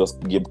though he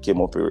just came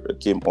off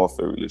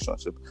a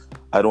relationship,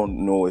 I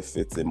don't know if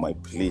it's in my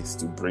place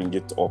to bring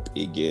it up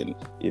again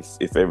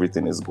if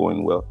everything is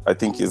going well. I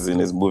think he's in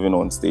his moving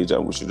on stage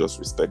and we should just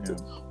respect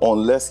it.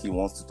 Unless he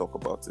wants to talk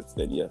about it,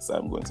 then yes,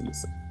 I'm going to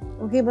listen.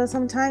 Okay, but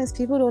sometimes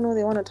people don't know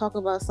they want to talk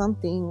about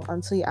something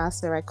until you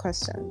ask the right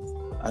questions.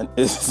 And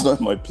it's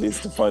not my place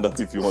to find out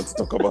if you want to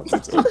talk about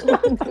it.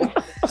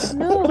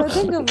 No, but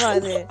think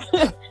about it.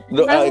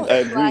 No, I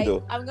agree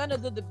though. I'm gonna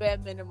do the bare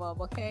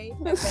minimum, okay?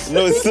 No, it's not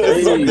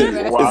the bare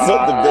minimum. It's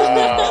not the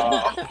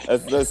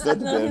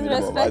bare He's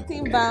minimum.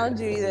 respecting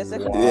boundaries.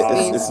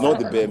 Respecting It's not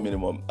the bare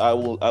minimum. I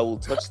will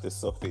touch the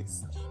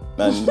surface.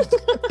 And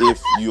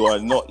if you are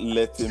not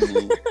letting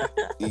me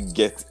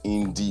get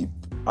in deep,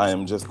 I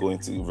am just going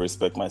to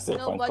respect myself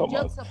and but come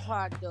out. jokes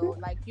apart though,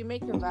 like you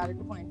make a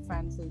valid point,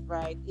 Francis,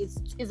 right?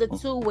 It's a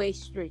two-way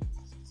street.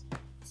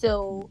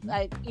 So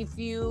like if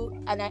you,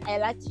 and I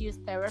like to use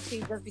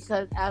therapy just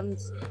because I'm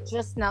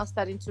just now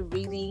starting to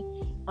really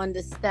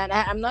understand.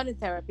 I'm not in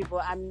therapy,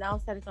 but I'm now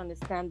starting to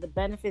understand the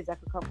benefits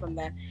that could come from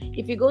that.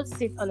 If you go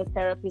sit on a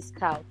therapist's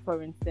couch,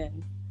 for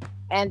instance,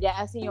 and they're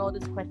asking you all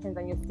these questions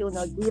and you're still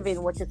not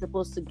giving what you're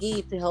supposed to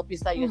give to help you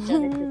start your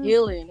journey to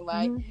healing,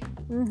 right?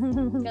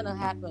 It's gonna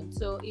happen.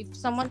 So if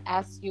someone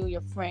asks you, your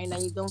friend,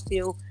 and you don't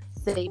feel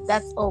safe,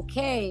 that's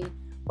okay.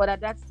 But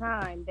at that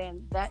time,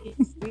 then that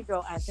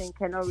individual, I think,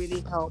 cannot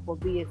really help or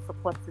be a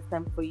support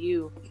system for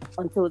you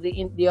until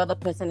the other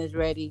person is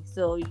ready.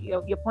 So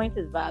your point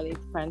is valid,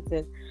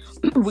 Francis.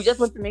 We just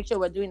want to make sure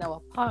we're doing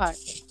our part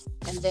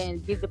and then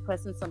give the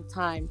person some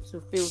time to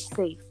feel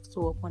safe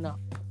to open up.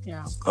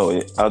 Yeah. Oh,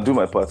 yeah. I'll do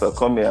my part. I'll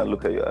come here and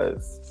look at your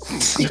eyes.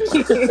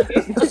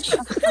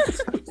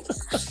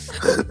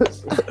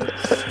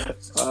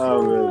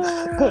 Oh,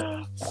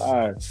 man. All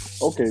right.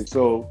 Okay,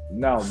 so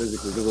now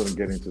basically we're going to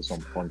get into some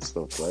fun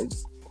stuff, right?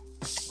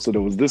 So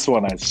there was this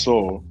one I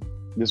saw.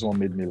 This one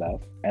made me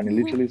laugh. And it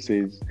literally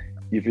says,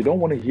 if you don't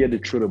want to hear the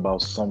truth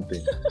about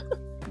something,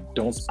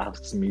 don't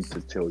ask me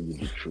to tell you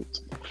the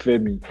truth.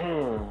 Femi,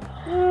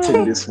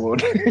 take this one.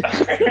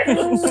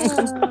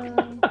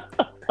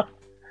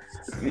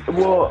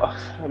 Well,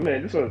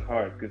 man, this one's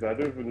hard because I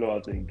don't even know how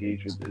to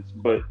engage with this.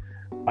 But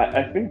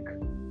I think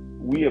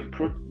we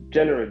approach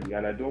generally,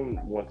 and I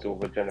don't want to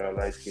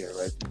overgeneralize here,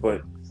 right?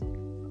 But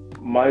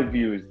my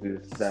view is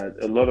this, that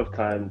a lot of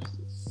times,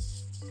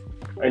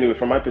 anyway,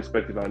 from my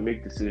perspective, I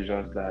make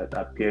decisions that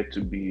appear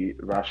to be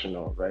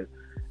rational, right?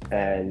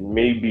 And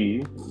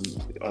maybe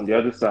on the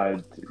other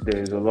side,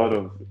 there's a lot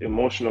of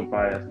emotional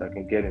bias that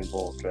can get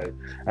involved, right?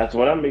 And so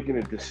when I'm making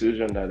a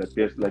decision that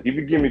appears, like if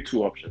you give me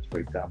two options, for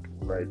example,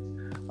 right?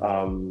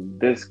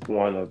 This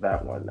one or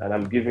that one, and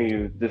I'm giving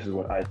you, this is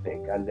what I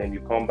think, and then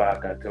you come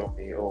back and tell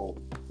me, oh,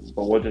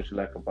 but what don't you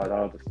like about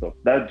all the stuff?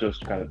 That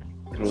just kind of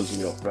throws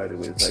me off right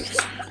away. It's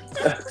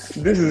like,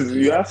 this is,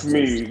 you ask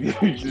me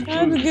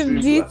to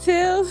give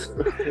details.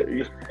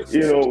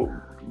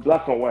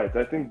 Black and white.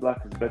 I think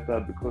black is better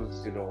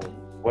because,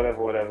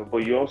 whatever.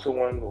 But you also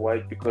want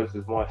white because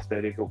it's more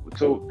aesthetic.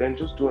 So then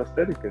just do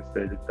aesthetic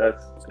instead. If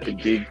that's a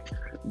big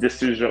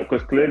decision,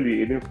 because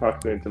clearly it didn't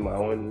factor into my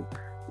own,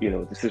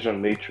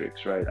 decision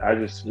matrix, right? I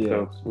just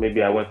felt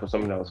maybe I went for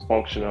something that was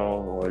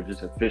functional or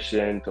just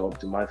efficient or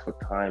optimized for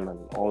time and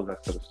all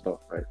that sort of stuff,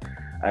 right?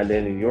 And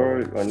then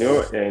on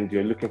your end,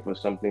 you're looking for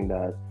something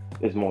that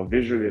is more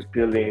visually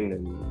appealing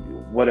and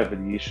whatever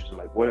the issues,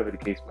 like whatever the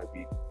case might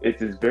be. It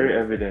is very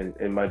evident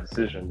in my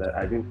decision that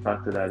I didn't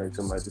factor that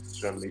into my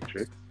decision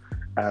matrix.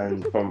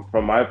 And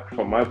from my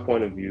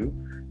point of view,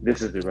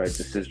 this is the right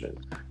decision.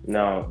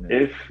 Now,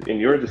 if in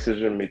your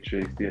decision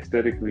matrix, the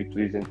aesthetically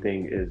pleasing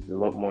thing is a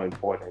lot more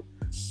important,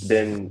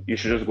 then you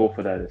should just go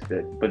for that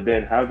instead. But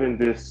then having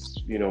this,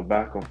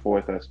 back and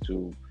forth as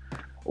to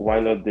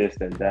why not this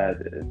and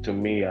that, to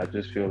me, I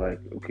just feel like,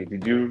 okay,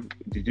 did you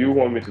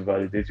want me to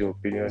validate your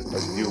opinion, or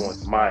did you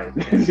want mine?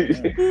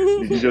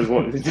 did you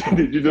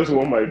just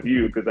want my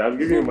view? Because I'm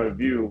giving you my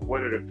view.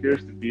 What it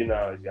appears to be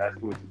now is you're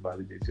asking me to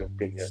validate your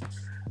opinion.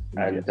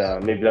 And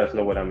maybe that's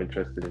not what I'm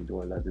interested in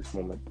doing at this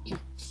moment.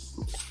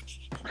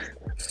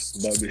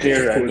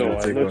 Cherry, I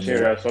know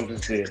Cherry has something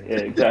to say. Yeah,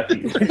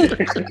 exactly.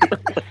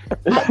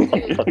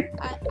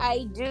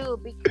 I do,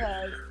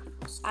 because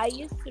I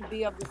used to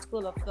be of the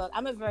school of thought.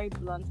 I'm a very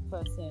blunt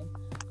person,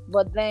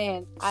 but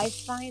then I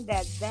find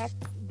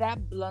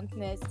that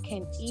bluntness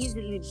can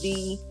easily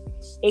be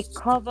a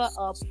cover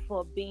up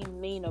for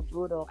being mean or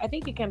brutal. I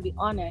think you can be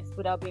honest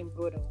without being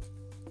brutal.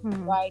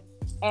 Right?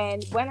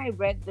 And when I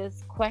read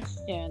this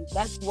question,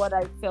 that's what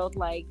I felt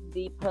like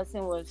the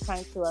person was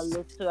trying to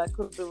allude to. I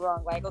could be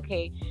wrong. Like,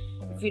 okay,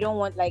 if you don't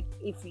want, like,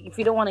 if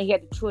you don't want to hear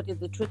the truth,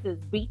 if the truth is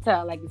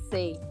bitter, like you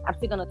say, I'm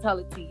still gonna tell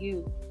it to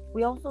you.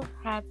 We also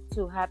have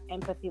to have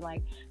empathy.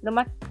 Like, no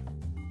matter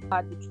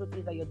what the truth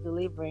is that you're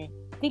delivering,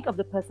 think of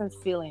the person's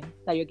feelings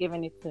that you're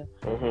giving it to.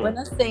 We're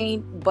not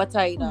saying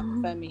butter it up,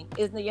 Femi.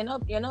 You're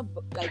not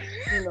like,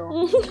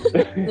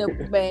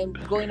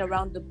 going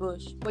around the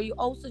bush, but you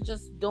also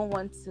just don't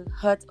want to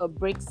hurt or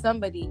break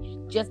somebody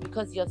just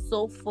because you're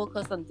so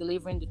focused on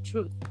delivering the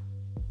truth.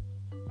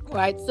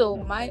 Right? So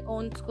my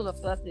own school of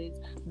thought is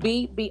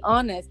be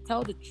honest,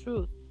 tell the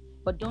truth,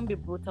 but don't be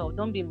brutal,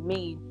 don't be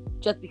mean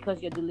just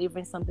because you're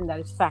delivering something that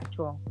is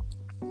factual.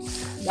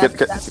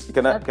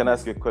 Can I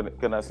ask you a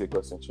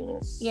question,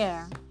 Chinua?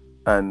 Yeah.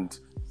 And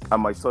I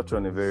might touch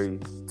on a very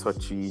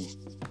touchy.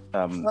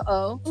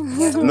 No.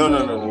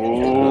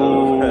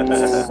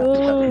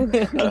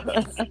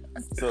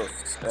 So,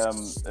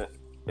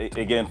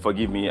 again,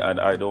 forgive me, and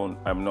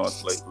I'm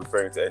not like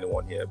referring to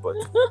anyone here, but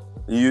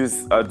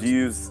I'd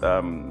use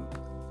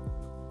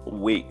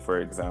weight, for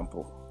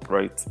example,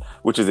 right?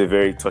 Which is a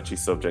very touchy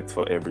subject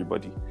for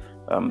everybody,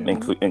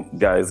 including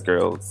guys,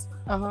 girls.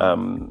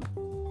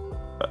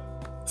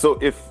 So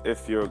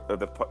if you're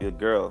a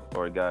girl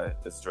or a guy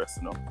is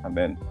dressing up, and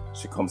then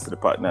she comes to the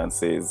partner and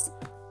says,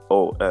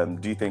 "Oh,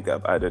 do you think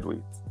I've added weight?"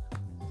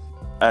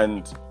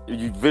 And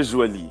you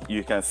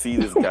can see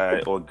this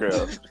guy or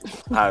girl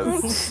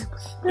has,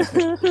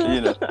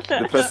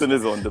 the person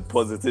is on the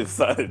positive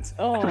side.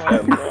 Oh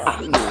my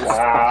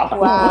God.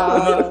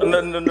 Wow.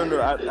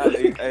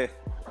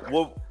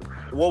 No.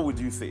 What would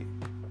you say?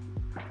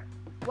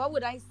 What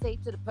would I say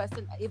to the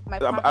person if my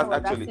partner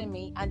was asking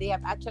me and they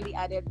have actually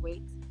added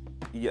weight?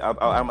 Yeah,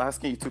 I'm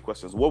asking you two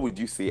questions. What would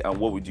you say, and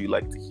what would you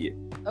like to hear?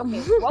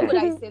 Okay, what would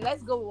I say?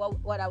 Let's go with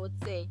what I would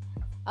say.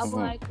 I'm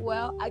like,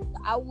 well,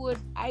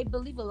 I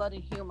believe a lot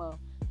in humor.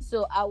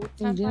 So I would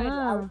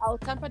temper I'll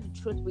temper the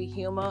truth with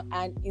humor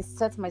and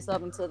insert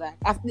myself into that.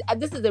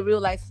 This is the real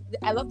life.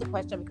 I love the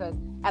question because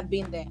I've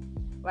been there,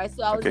 right?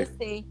 So I'll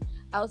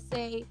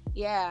say,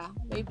 yeah,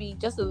 maybe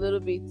just a little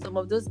bit. Some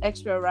of those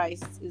extra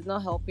rice is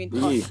not helping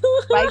us.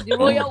 Like the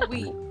royal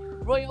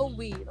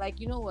we. Like,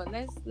 you know what?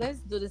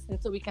 Let's do this thing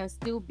so we can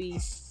still be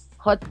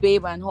hot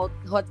babe and hot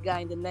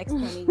guy in the next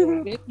 20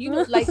 years. You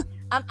know, like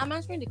I'm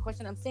answering the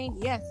question. I'm saying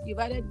yes, you've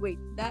added weight.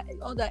 That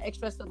all that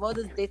extra stuff, all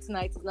those date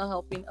nights is not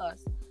helping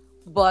us.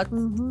 But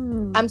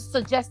I'm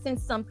suggesting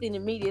something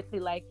immediately,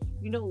 like,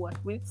 you know what,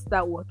 we need to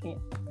start working.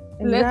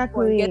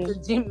 Exactly. Let's get the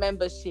gym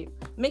membership,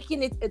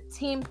 making it a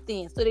team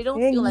thing, so they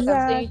don't feel like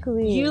I'm saying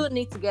you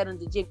need to get on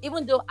the gym,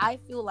 even though I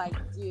feel like,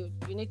 dude,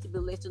 you need to be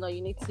listening or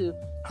you need to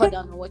cut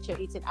down on what you're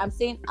eating. I'm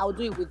saying I'll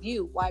do it with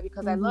you. Why?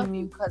 Because I love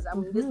you, because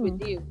I'm in this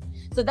with you.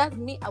 So that's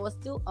me. I was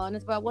still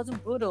honest, but I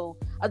wasn't brutal,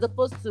 as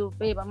opposed to,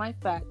 babe, am I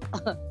fat?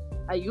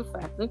 Are you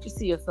fat? Don't you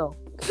see yourself?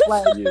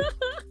 Like,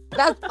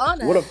 that's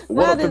honest.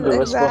 What if the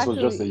response was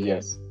just a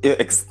yes? Yeah,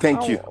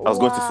 thank you. I was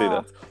going to say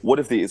that. What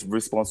if the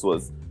response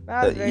was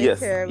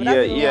yes? Terrible.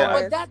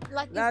 But that's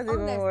like, that's it's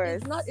even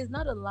honest. worse. It's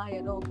not a lie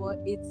at all, but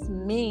it's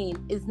mean.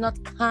 It's not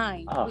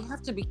kind. We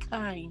have to be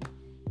kind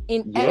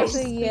in every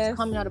speech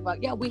coming out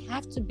about. Yeah, we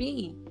have to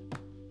be.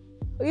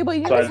 Yeah,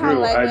 but so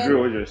I agree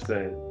with what you're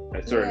saying. I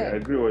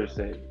agree with what you're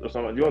saying.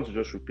 Osama, do you want to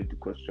just repeat the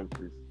question,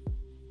 please?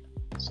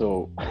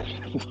 So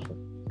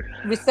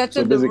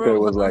Resetting basically the room.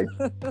 it was like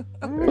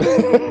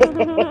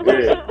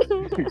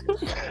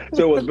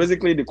so it was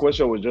basically, the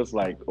question was just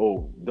like,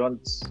 oh,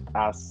 don't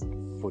ask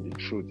for the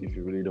truth if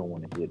you really don't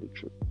want to hear the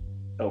truth.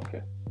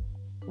 Okay.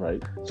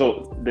 Right.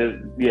 So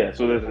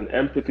there's an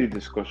empathy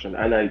discussion,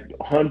 and I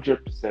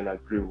 100%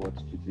 agree with what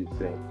Kitty is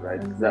saying,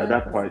 right? Exactly.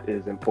 That part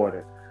is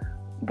important.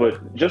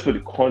 But just for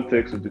the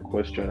context of the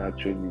question,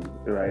 actually,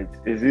 right?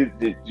 Do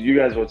you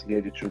guys want to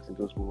hear the truth in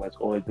those moments,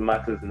 or it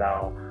matters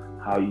now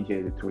how you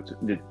hear the truth,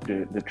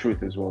 the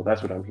truth as well?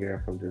 That's what I'm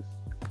hearing from this.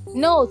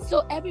 No,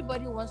 so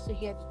everybody wants to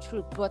hear the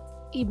truth, but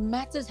it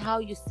matters how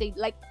you say.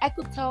 Like, I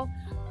could tell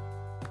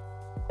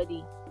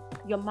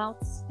your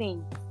mouth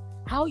stinks.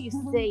 How you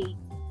say it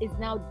is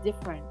now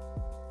different.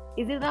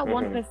 Is it that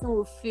one person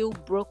will feel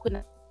broken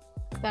and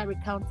start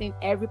recounting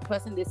every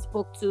person they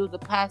spoke to the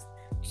past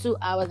 2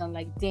 hours and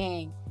like,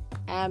 dang,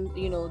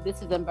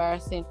 this is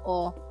embarrassing,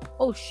 or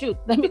oh shoot,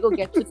 let me go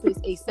get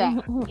toothpaste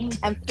ASAP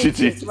and fix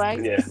it,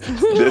 right? Yeah.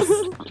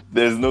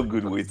 There's no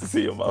good way to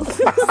say your mouth.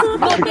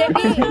 No, there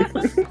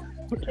is.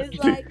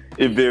 It's like,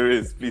 if there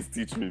is, please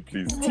teach me,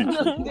 please teach me.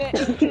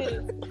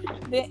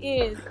 There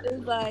is.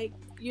 It's like,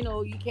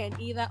 you can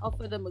either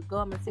offer them a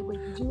gum and say, wait,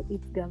 did you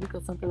eat garlic or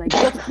something like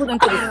that? Just put them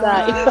to the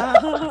side.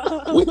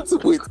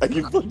 Wait, are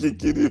you fucking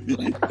kidding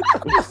me?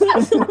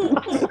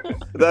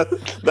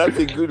 That's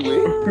a good way.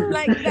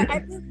 Like, I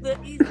think the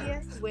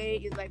easiest way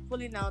is like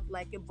pulling out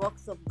like a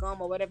box of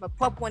gum or whatever,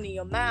 pop one in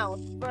your mouth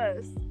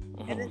first,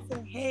 and then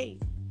say, hey,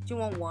 do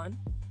you want one?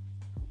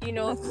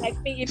 Like,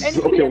 if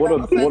anybody Okay, what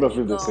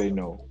if they say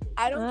no?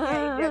 I don't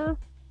care.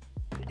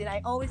 Then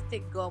I always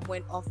take gum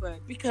when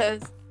offered,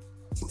 because I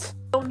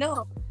don't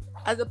know.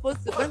 As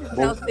opposed to when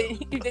now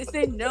saying, if they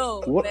say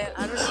no, then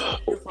I don't know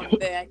you from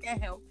there. I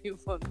can't help you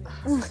from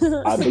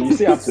there. But you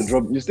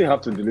still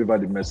have to deliver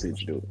the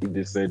message though, if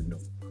they said no.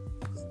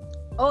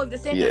 Oh, the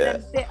same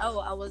thing. Say, oh,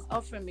 I was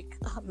offering me.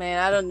 Oh,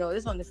 man, I don't know.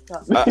 This one is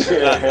tough. I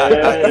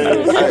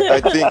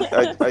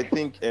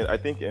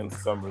think in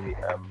summary,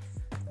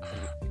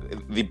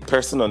 the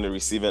person on the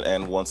receiving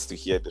end wants to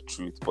hear the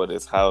truth, but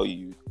it's how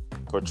you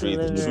portray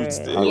the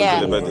truth,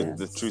 deliver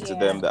the truth to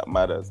them that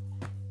matters.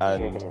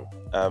 And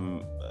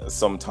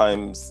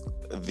sometimes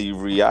the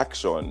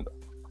reaction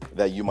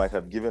that you might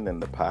have given in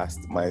the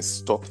past might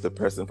stop the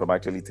person from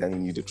actually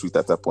telling you the truth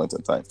at that point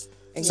in time.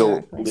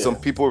 Exactly. So some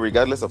people,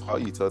 regardless of how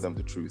you tell them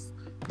the truth,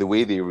 the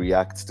way they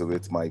react to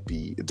it might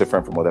be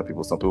different from other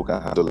people. Some people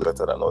can handle it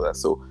better than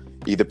others. So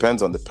it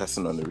depends on the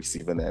person on the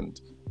receiving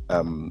end.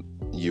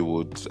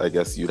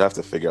 You'd have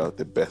to figure out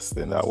the best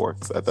thing that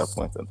works at that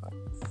point in time.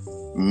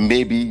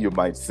 maybe you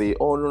might say,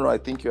 oh no, I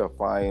think you're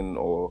fine,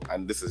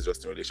 and this is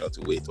just in relation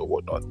to weight or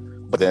whatnot.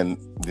 But then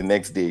the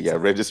next day you're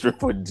registering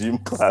for gym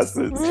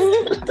classes.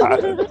 No,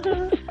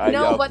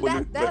 but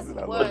that's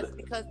worse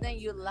because then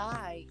you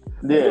lie.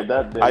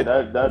 Yeah,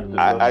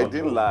 I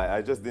didn't lie.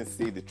 I just didn't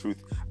say the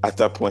truth at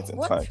that point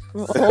in time.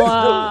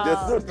 Wow.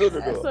 No.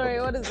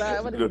 Sorry, what is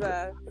that? What is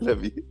that?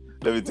 Let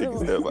me take a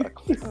step back.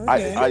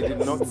 Okay. I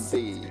did not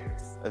say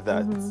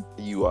that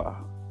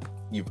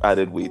you've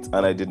added weight,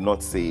 and I did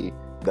not say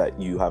that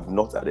you have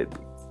not added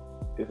weight.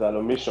 It's an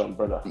omission,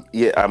 brother.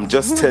 Yeah, I'm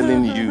just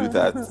telling you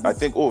that I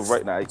think,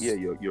 right now, yeah,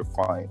 you're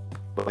fine.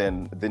 But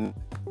then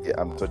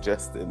I'm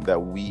suggesting that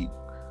we,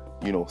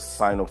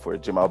 sign up for a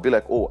gym. I'll be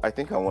like, I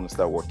think I want to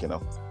start working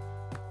out.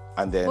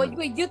 And then...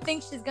 Wait, you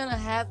think she's going to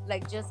have,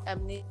 just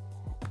amnesia?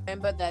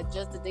 Remember that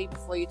just the day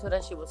before you told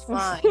her she was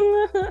fine.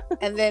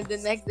 And then the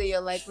next day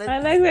you're like,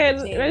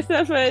 let's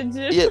start for a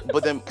gym. Yeah,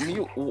 but then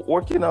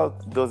working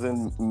out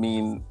doesn't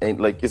mean,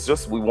 it's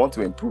just we want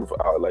to improve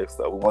our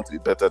lifestyle. We want to be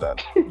better than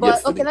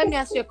yesterday. Okay, let me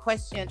ask you a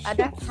question. At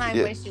that time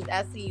when she's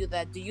asking you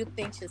that, do you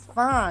think she's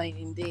fine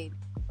indeed?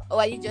 Or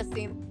are you just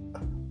saying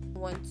you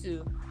want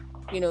to,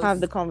 have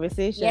the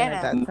conversation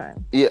at that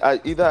time? Yeah,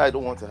 either I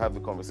don't want to have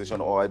the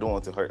conversation or I don't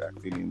want to hurt her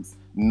feelings,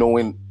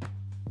 knowing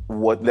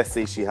what, let's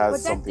say she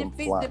has something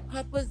planned. But that defeats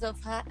the purpose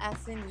of her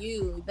asking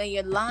you. Then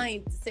you're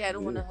lying to say I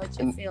don't want to hurt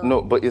your feelings.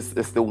 No, but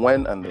it's the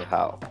when and the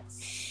how.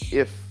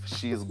 If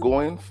she's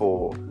going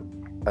for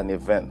an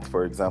event,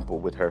 for example,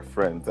 with her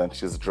friends and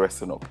she's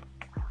dressing up,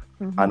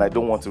 and I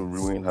don't want to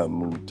ruin her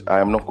mood, I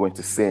am not going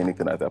to say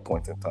anything at that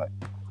point in time.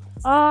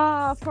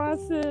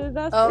 Francis,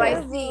 that's I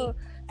terrible. see.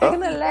 I'm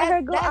gonna let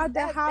her go out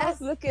the house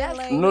looking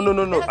like... No.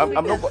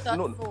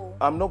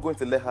 I'm not going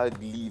to let her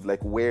leave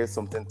wear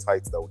something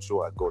tight that would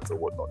show her guts or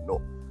whatnot. No,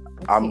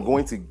 okay. I'm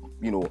going to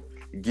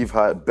give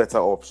her better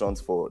options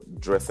for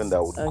dressing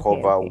that would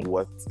cover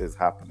what is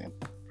happening.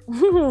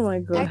 Oh my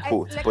god!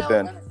 But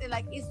then I was gonna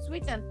say, it's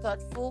sweet and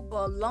thoughtful,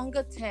 but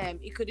longer term,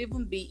 it could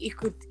even be. It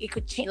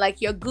could change.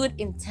 Your good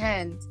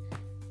intent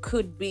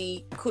could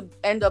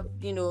end up,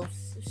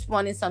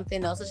 spawning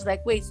something else. So she's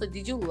like, wait, so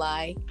did you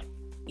lie?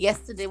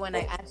 Yesterday when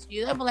I asked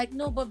you, I'm like,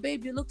 no, but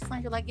babe, you look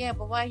fine. You're like, yeah,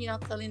 but why are you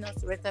not telling us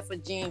to register for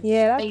gym?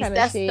 Yeah,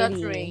 that's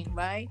stuttering,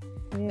 right?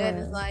 Yeah. Then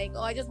it's like,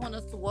 I just want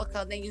us to work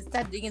out. Then you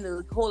start digging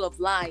the hole of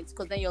lies,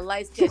 because then your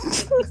lies keep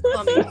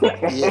coming.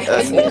 And you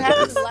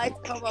have the lies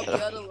come up the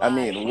other lie. I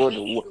mean, what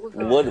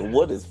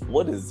is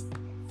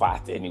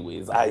fat,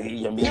 anyways? I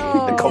mean,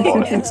 no. Come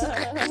on.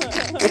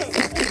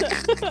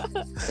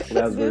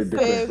 That's very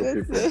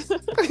different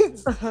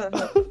for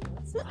people.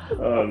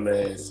 Oh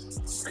man.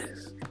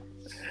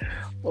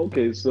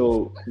 Okay,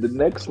 so the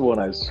next one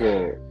I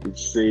saw, it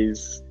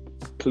says,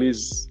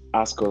 please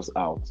ask us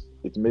out.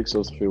 It makes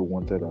us feel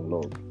wanted and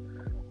loved.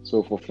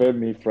 So for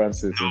Femi,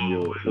 Francis, and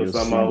your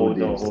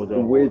hold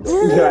on. Wait,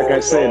 like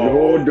I said,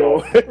 hold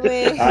on.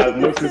 I've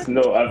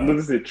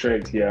noticed a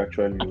trend here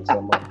actually,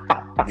 Osama.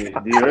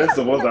 The rest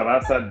of us have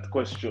answered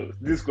questions.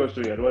 This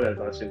question, you're the one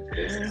that's answering.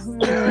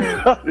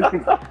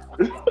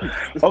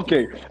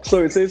 Okay,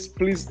 so it says,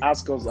 please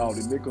ask us out.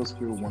 It makes us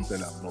feel wanted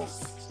and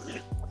loved.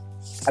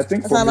 I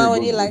think for me,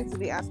 would you like to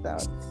be asked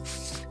out?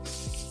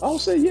 I'll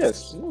say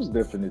yes, most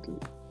definitely.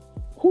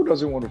 Who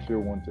doesn't want to feel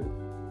wanted?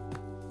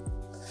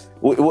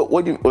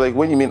 What do you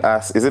when you mean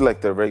ask? Is it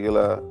like the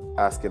regular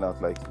asking out?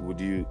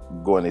 Would you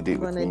go on a date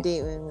with me? On a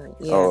date with me?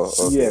 Yeah. Oh,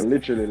 okay. Yeah,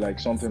 literally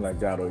something like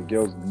that. Or a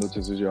girl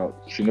notices you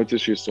out. She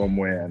notices you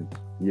somewhere, and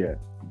yeah.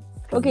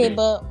 Okay,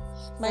 but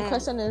my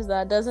question is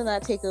that doesn't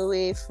that take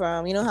away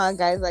from how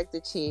guys like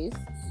to chase?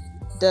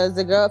 Does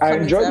the girl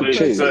come into that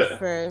person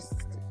first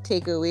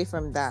take away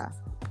from that?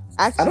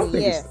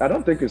 Actually, I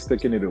don't think it's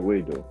taking it away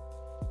though.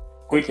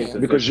 Quick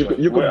because you could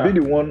be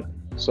the one.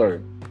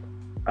 Sorry.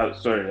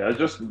 Sorry.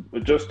 Just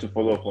to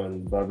follow up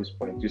on Bobby's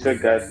point. You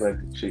said guys like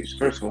the chase.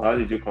 First of all, how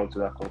did you come to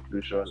that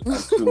conclusion? And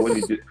two, what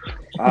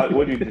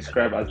do you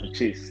describe as the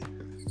chase?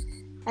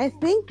 I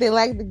think they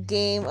like the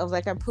game of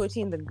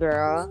approaching the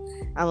girl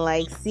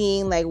and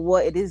seeing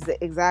what it is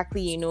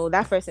exactly,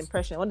 that first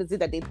impression. What is it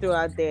that they throw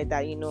out there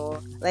that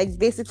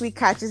basically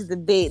catches the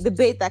bait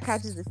that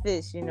catches the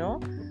fish,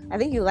 I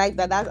think you like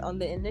that. That's on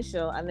the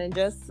initial, and then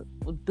just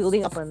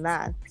building up on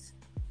that.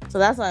 So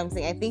that's what I'm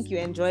saying. I think you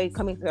enjoy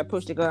coming to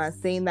approach the girl and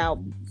saying that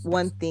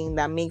one thing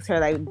that makes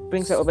her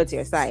brings her over to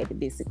your side,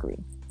 basically,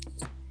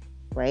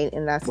 right?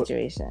 In that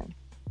situation.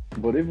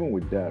 But even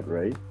with that,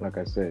 right? Like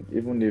I said,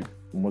 even if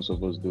most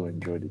of us do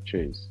enjoy the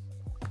chase,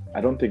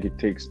 I don't think it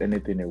takes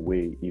anything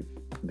away if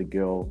the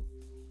girl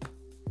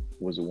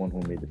was the one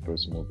who made the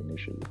first move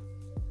initially.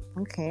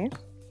 Okay.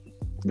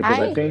 Because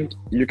I think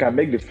you can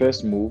make the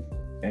first move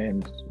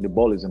and the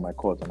ball is in my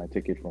court and I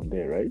take it from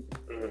there, right?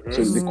 Mm-hmm.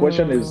 So the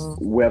question is,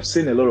 we have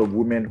seen a lot of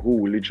women who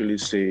will literally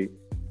say,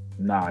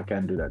 nah, I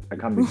can't do that. I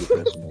can't make the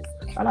first move.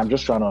 And I'm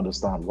just trying to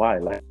understand why.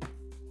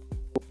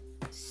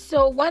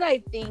 So what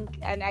I think,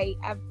 and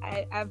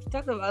I've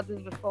talked about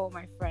this before with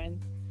my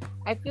friends,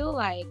 I feel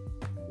like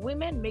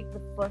women make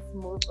the first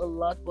move a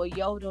lot, but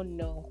y'all don't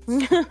know.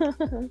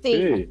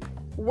 See,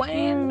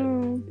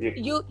 when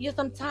You- you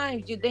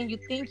sometimes you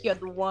think you're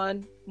the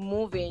one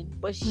moving,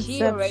 but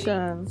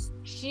Inception.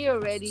 she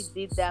already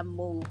did that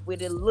move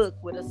with a look,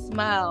 with a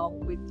smile,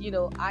 with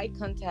eye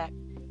contact,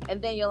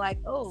 and then you're like,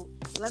 oh,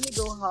 let me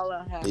go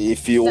holler at her.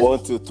 If you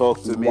want to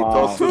talk to me,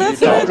 Wow. talk to me Let's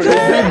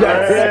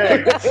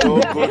direct.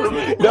 go Don't go through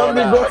the Don't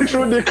be going corners.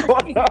 through the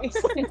corners.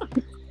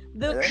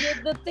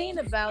 The thing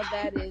about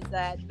that is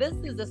that this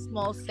is a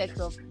small set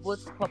of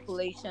both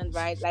population,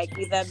 right? Like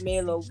either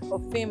male or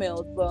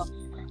female, but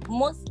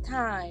most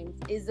times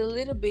is a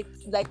little bit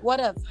like what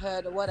I've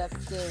heard or what I've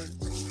seen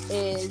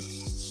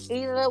is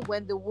either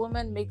when the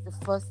woman makes the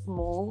first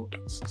move,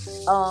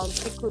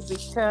 she could be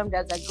termed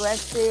as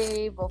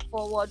aggressive or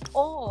forward,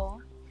 or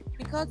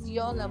because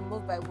y'all are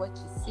moved by what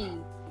you see.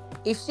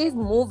 If she's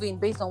moving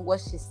based on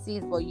what she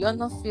sees, but you're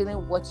not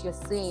feeling what you're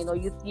seeing, or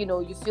you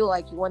feel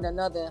like you want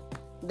another,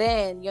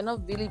 then you're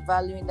not really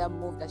valuing that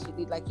move that she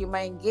did. Like you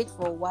might engage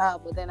for a while,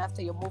 but then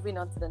after you're moving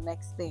on to the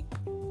next thing.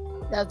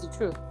 That's the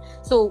truth.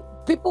 So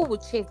people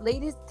would chase.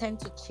 Ladies tend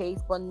to chase,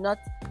 but not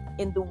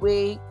in the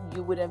way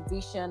you would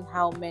envision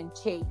how men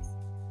chase.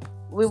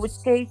 We would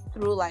chase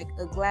through like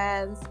a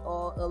glance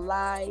or a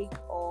like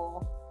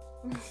or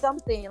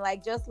something,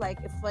 like just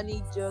like a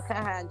funny joke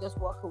and just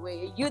walk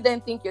away. You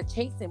then think you're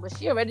chasing, but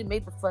she already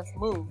made the first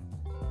move.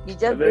 You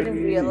just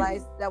didn't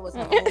realize that was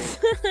her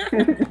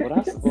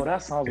move. Well,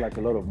 that sounds like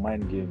a lot of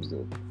mind games,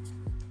 though.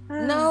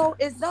 No,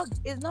 it's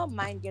not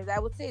mind games. I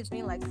would say it's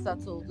being like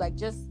subtle, like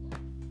just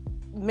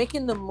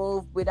making the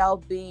move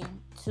without being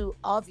too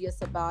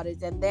obvious about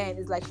it, and then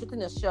it's like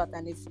shooting a shot,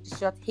 and if the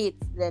shot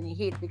hits, then it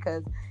hit,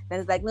 because then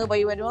it's like, no, but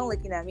you were the one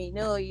looking at me,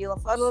 no, you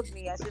followed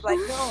me, and she's like,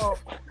 no,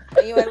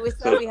 and we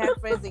thought we had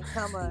friends in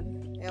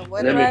common, and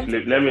whatever. Let me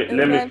flip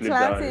down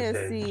Planting his a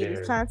head, seed.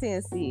 Karen. Planting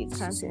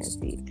a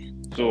seed.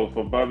 So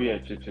for Bobby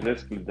and Chichi,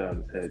 let's flip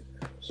down his head.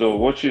 So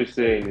what you're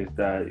saying is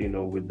that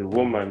with the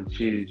woman,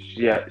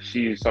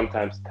 she's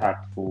sometimes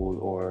tactful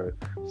or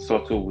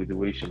subtle with the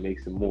way she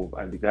makes a move,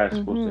 and the guy's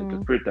supposed to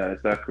interpret that.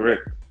 Is that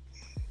correct?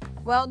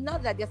 Well,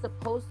 not that they're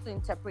supposed to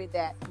interpret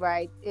that,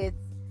 right? It's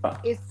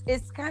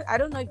kind. I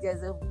don't know if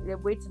there's a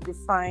way to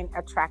define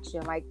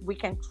attraction. Like we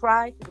can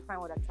try to define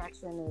what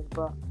attraction is,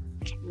 but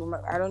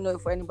I don't know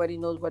if anybody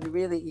knows what it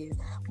really is.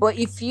 But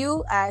if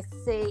you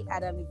say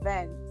at an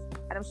event,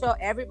 and I'm sure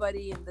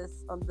everybody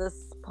on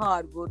this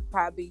pod would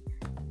probably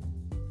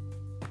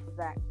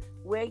that,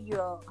 where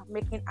you're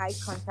making eye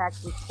contact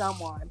with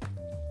someone,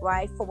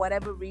 right, for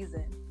whatever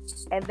reason,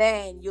 and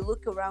then you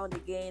look around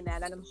again,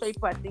 and I'm sure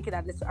people are thinking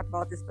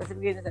about this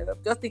specifically.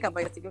 Just think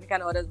about your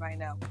significant others right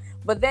now,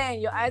 but then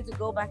your eyes will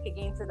go back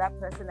again to that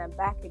person and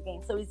back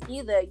again. So it's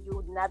either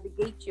you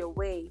navigate your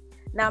way.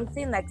 Now I'm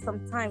saying, like,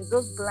 sometimes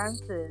those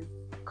glances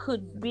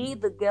could be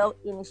the girl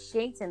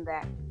initiating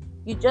that.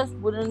 You just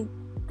wouldn't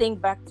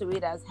think back to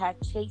it as her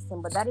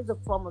chasing, but that is a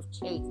form of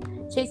chase.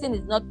 Chasing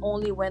is not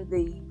only when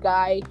the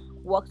guy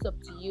walks up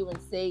to you and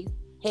says,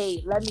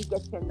 hey, let me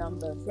get your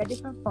number. There are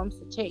different forms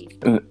of chase.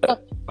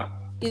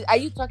 Are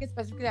you talking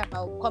specifically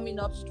about coming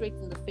up straight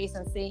in the face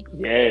and saying,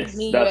 Yes,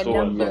 me that's your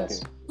what I'm number?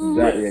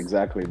 talking.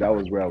 Exactly. That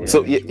was where I was.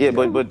 So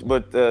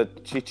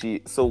but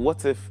Chichi, so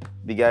what if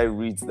the guy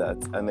reads that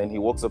and then he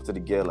walks up to the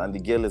girl and the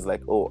girl is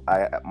like, oh,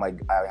 I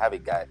have a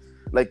guy.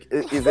 Like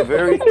it's a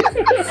very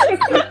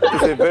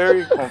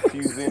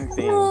confusing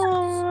thing.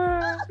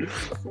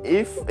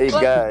 If a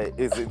guy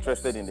is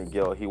interested in the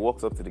girl, he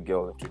walks up to the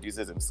girl,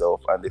 introduces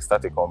himself, and they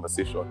start a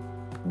conversation.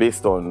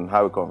 Based on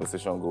how a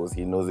conversation goes,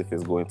 he knows if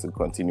it's going to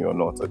continue or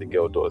not, or the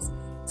girl does.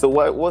 So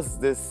what's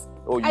this?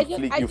 Oh,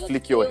 you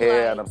flick your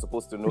hair, like, and I'm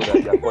supposed to know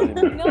that you're calling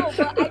me. No,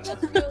 but I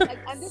just feel like,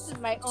 and this is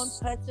my own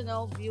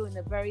personal view in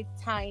a very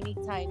tiny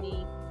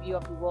view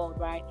of the world,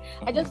 right?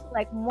 I just feel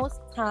like most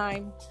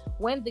time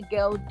when the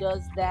girl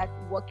does that,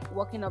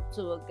 walking up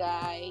to a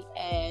guy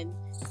and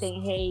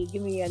saying, hey,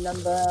 give me your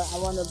number, I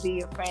want to be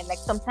your friend. Like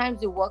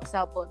sometimes it works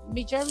out, but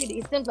majority,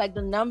 it seems like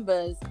the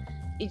numbers,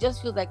 it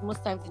just feels like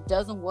most times it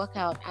doesn't work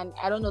out, and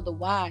I don't know the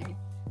why,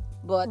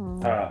 but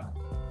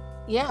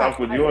yeah.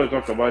 Sample, do you want to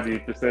talk about the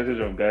percentage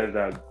of guys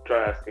that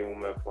try asking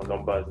women for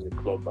numbers in the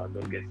club and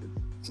don't get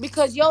it?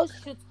 Because y'all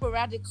shoot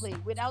sporadically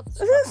without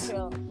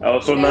structure.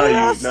 Also, now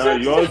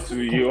you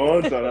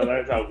want to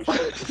analyze how we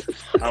shoot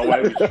and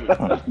why we shoot.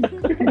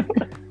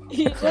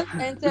 You just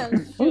enter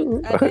and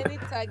shoot, and any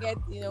target,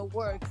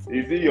 works.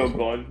 Is it your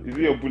gun? Is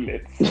it your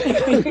bullet?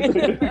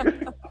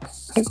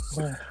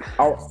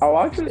 I'll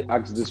actually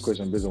ask this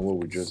question based on what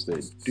we just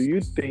said. Do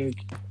you think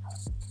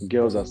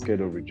girls are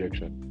scared of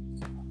rejection?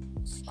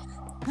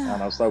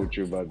 And I'll start with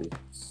you, Bobby.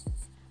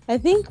 I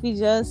think I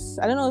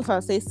don't know if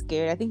I'll say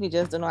scared. I think we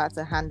just don't know how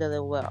to handle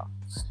it well.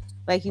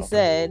 Like you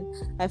said,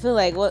 I feel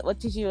like what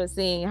Chichi was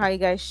saying, how you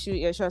guys shoot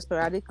your shot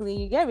sporadically,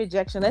 you get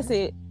rejection. Let's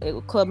say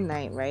a club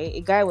night, right?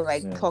 A guy will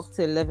talk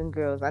to 11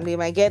 girls, and they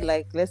might get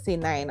let's say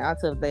 9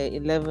 out of the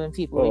 11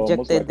 people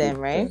rejected them,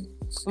 right?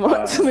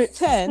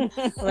 10,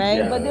 right?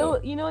 Yeah. But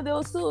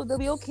they'll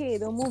be okay.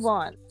 They'll move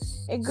on.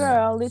 A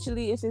girl,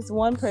 literally, if it's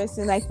one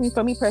person, like me,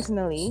 for me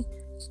personally,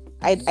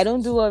 I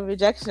don't do a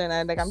rejection.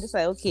 And like I'm just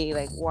like, okay,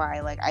 like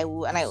why? Like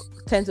and I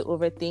tend to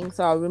overthink,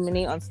 so I'll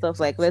ruminate on stuff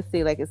like, let's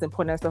say like it's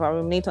important stuff, I'll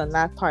ruminate on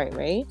that part,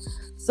 right?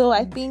 So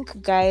I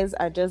think guys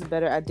are just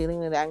better at dealing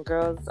with it, and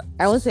girls,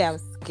 I won't say I'm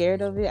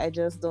scared of it, I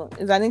just don't.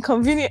 It's an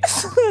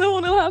inconvenience. I don't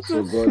want to have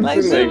to God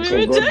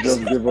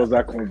just give us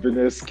that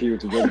convenient skill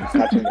to just be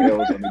catching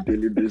girls on a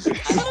daily basis.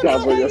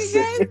 That's what you're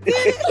saying.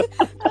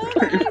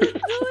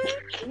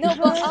 No,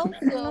 but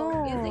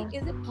also,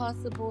 is it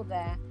possible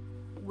that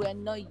we're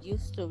not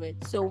used to it?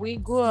 So we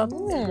grew up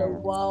in a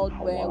world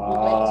where we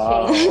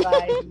were chased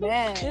by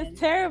men. It's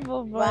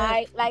terrible, but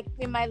right? Like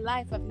in my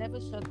life, I've never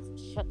shot a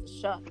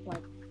shot.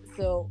 Like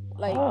so,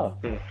 like.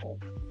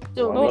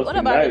 So what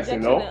about nice,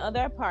 rejection in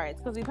other parts?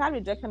 Because we've had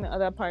rejection in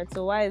other parts.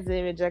 So why is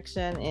it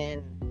rejection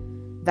in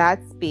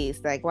that space?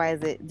 Like, why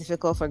is it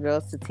difficult for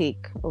girls to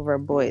take over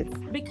boys?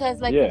 Because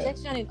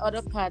rejection in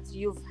other parts,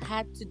 you've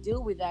had to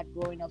deal with that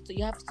growing up, so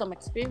you have some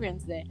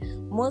experience there.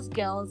 Most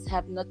girls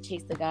have not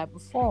chased a guy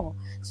before,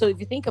 so if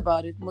you think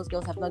about it, most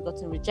girls have not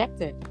gotten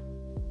rejected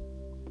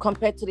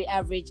compared to the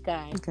average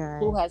guy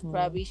who has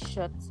probably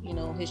shot,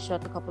 his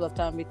shot a couple of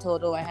times, be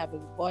told, oh, I have a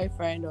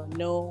boyfriend, or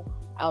no,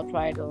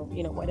 outright, or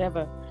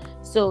whatever.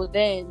 So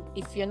then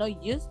if you're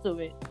not used to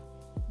it,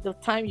 the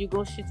time you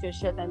go shoot your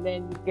shot and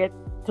then you get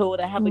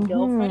told I have a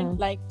girlfriend,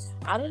 like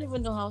I don't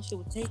even know how she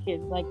would take it.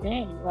 Like,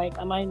 dang, like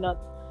am I not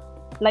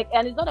like,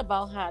 and it's not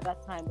about her at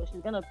that time, but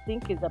she's gonna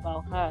think it's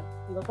about her.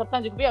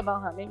 Sometimes it could be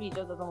about her, maybe he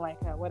just doesn't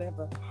like her,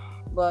 whatever.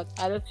 But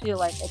I just feel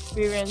like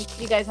experience,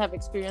 you guys have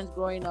experience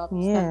growing up,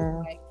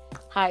 like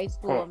high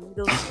school or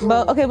middle school.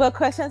 But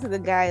question to the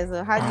guys,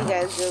 how do you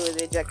guys deal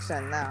with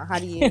rejection now? How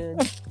do you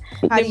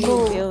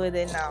deal with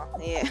it now?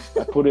 Yeah,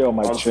 I put it on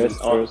my chest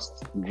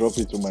first, drop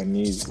it to my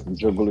knees,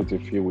 juggle it a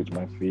few with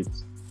my feet,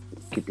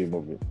 keep it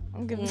moving.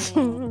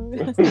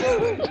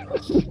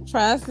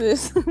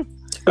 Francis.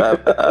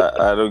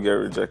 I don't get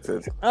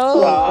rejected.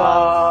 Oh,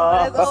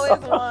 there's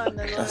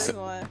always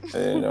one.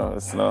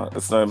 It's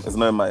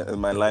not in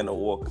my line of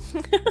work.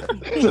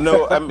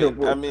 No, I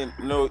mean,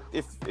 no.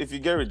 If you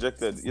get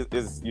rejected,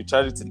 you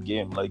charge it to the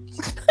game. Like,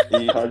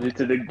 charge it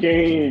to the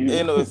game.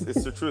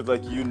 It's the truth.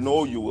 Like, you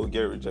will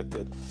get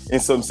rejected in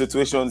some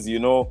situations.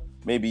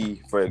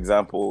 Maybe for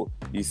example,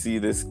 you see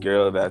this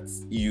girl that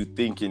you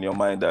think in your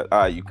mind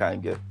that you can't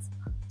get.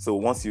 So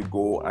once you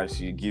go and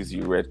she gives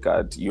you a red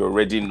card, you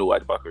already know at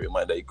the back of your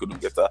mind that you couldn't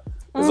get her.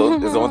 It's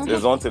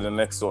on to the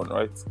next one,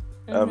 right?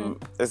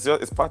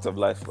 It's part of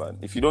life, man.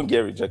 If you don't get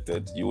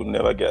rejected, you will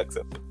never get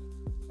accepted.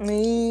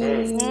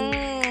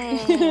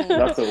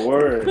 That's a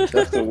word.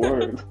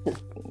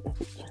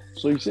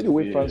 So you see the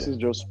way Francis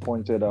just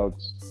pointed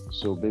out.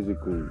 So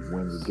basically,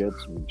 when you get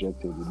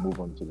rejected, you move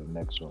on to the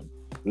next one.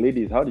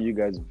 Ladies, how do you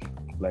say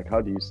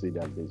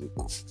that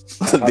basically?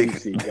 How do you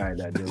say a guy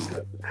that does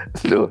that?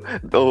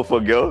 No, for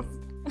girls?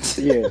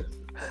 Yeah.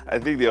 I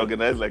think they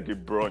organize like a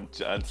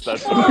brunch and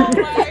start. Oh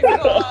my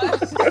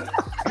gosh.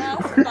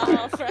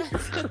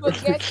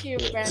 Forget you,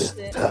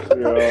 Francis.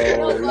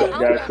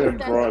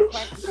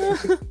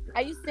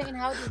 Are you saying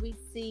how do we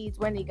see it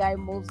when the guy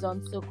moves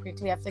on so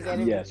quickly after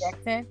getting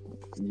rejected?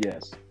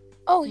 Yes.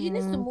 Oh, he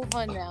needs to move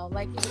on now.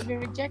 Like, he's been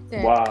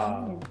rejected.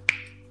 Wow.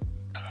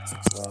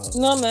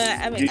 No,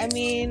 man. I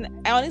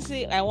mean,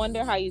 honestly, I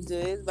wonder how you do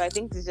it, but I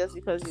think it's just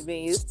because you've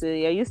been used to it.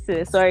 You're used to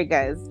it. Sorry,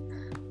 guys.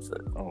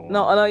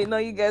 No,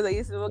 you guys are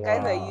used to it. Well,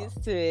 guys are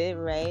used to it,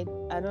 right?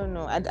 I don't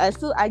know.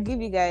 I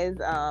give you guys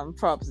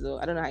props though.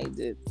 I don't know how you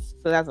do it.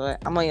 So that's why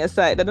I'm on your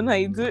side. I don't know how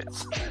you do it.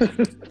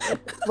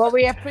 But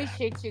we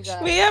appreciate you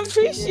guys. We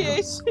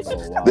appreciate you.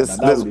 Oh, wow. That's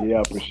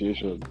the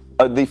appreciation.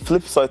 The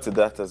flip side to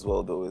that as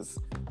well, though, is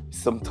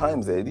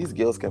sometimes these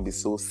girls can be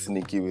so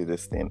sneaky with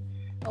this thing.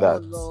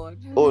 That, Lord.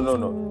 Oh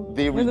no.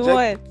 They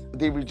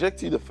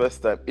reject you the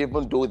first time,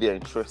 even though they're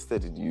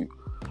interested in you.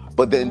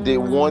 But then they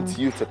want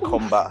you to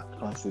come back.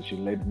 Francis, she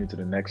led me to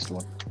the next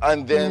one.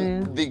 And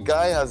then the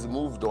guy has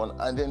moved on,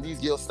 and then these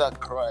girls start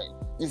crying.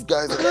 These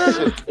guys are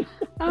shit.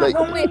 Wait,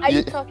 are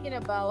you talking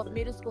about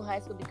middle school, high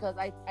school? Because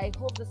I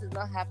hope this is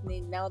not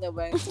happening now that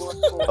we're in school.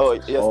 Oh,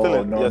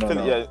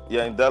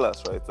 you're in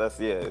Dallas, right? That's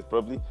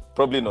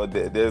probably not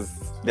there. There's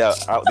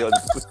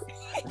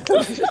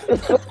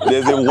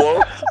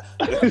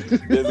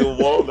a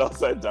world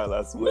outside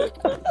Dallas where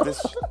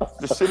this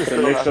shit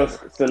is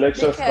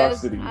selection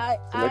scarcity. I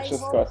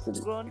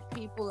hope grown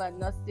people are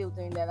not still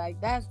doing that. Like,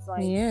 that's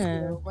like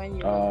when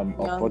you're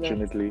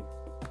unfortunately,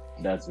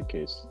 that's the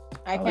case.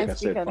 I can't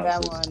speak on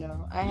that one.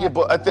 No.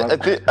 But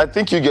I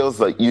think you girls,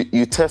 like,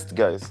 you test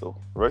guys though,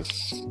 right?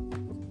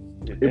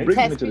 It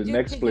brings me to the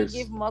next place. Could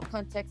you give more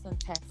context on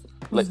test?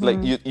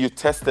 Like you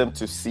test them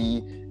to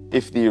see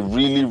if they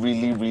really,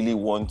 really, really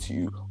want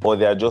you, or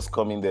they are just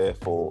coming there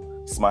for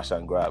smash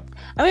and grab.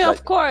 I mean,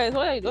 of course.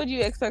 What do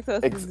you expect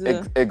us to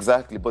do?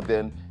 Exactly. But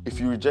then, if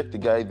you reject the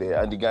guy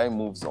there and the guy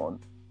moves on,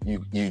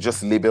 you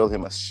just label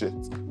him as shit.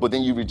 But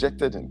then you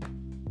rejected him.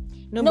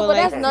 No, No, but but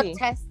like, that's not see,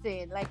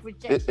 testing. Like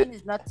rejection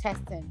is not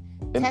testing.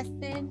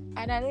 Testing,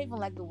 and I don't even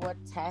like the word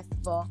test,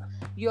 but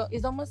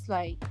it's almost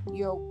like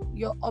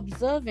you're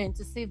observing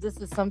to see if this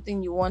is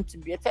something you want to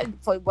be.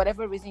 For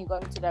whatever reason you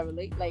got into that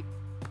like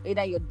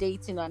either you're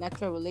dating or an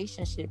actual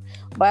relationship.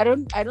 But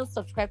I don't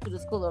subscribe to the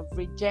school of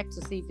reject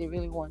to see if they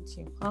really want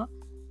you, huh?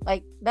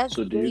 Like that's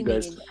So do you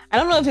guys? gaming. I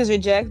don't know if it's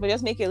reject, but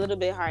just make it a little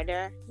bit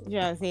harder. You know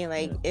what I'm saying?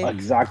 Like, Yeah, if,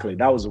 exactly.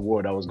 That was the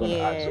word I was going to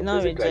ask. yeah, So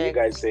not basically, are you reject.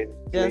 guys saying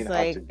playing Just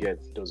hard to like,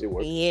 get? Does it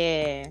work?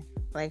 yeah,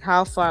 like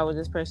how far would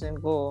this person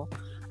go?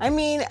 I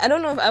mean, I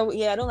don't know if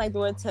I don't like the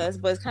word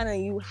test, but it's kind of,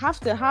 you have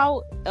to.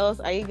 How else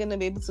are you gonna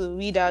be able to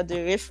weed out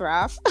the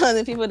riffraff and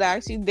the people that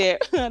actually there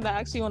that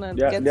actually want to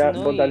Yeah, get yeah. to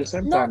know But at the you?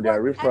 same No, time, there but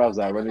are riffraffs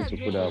that are willing to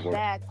agree put that with work.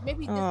 that.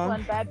 Maybe this Oh.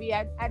 one, Baby,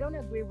 I don't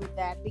agree with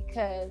that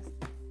because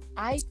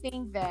I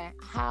think that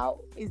how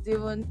is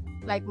even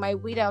like my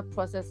weed out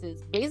process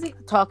is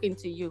basically talking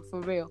to you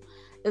for real.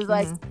 It's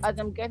like as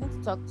I'm getting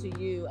to talk to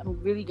you, I'm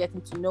really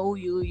getting to know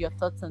you, your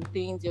thoughts on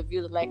things, your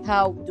views, like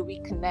how do we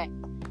connect?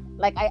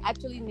 Like I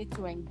actually need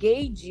to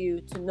engage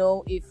you to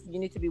know if you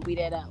need to be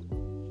weeded out.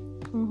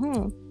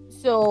 Mm-hmm.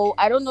 So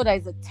I don't know that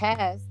it's a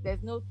test.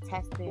 There's no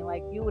testing.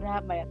 Like you would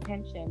have my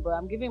attention, but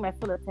I'm giving my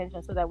full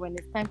attention so that when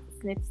it's time to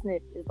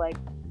snip, it's like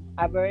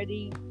I've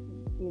already,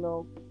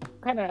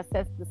 kind of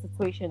assessed the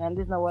situation, and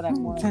this is not what I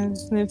want.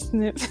 Snip,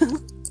 snip.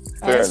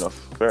 Fair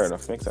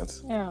enough. Makes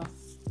sense. Yeah.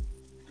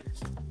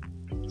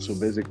 So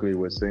basically,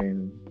 we're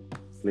saying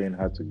playing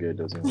hard to get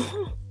doesn't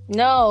work.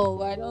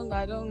 No, I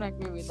don't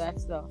agree with that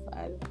stuff.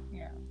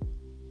 Yeah.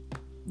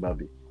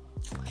 Bobby.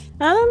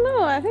 I don't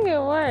know. I think it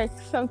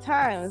works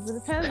sometimes. It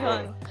depends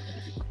on.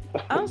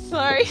 I'm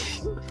sorry.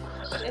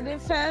 It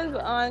depends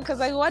on, because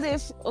like, what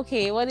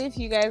if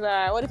you guys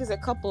are? What if it's a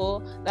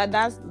couple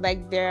that's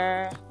like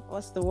their,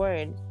 what's the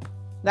word?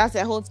 That's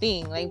their whole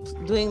thing, like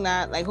doing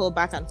that, like whole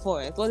back and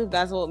forth. What if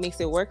that's what makes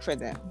it work for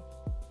them?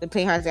 The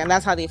playing hard, and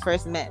that's how they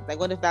first met. Like,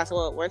 what if that's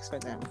what works for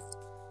them?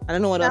 I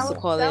don't know what else to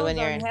call it when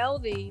you're in.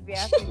 Unhealthy. If you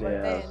ask me, Yeah,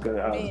 I was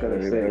gonna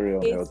Very, say. very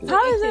It's- unhealthy.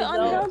 How is it It's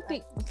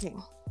unhealthy? Okay.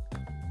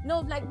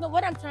 No,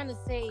 what I'm trying to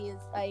say is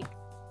like,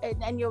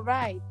 and you're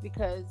right,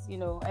 because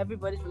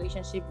everybody's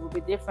relationship will be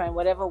different,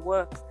 whatever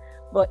works.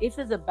 But if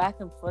it's a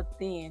back and forth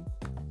thing,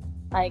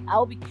 like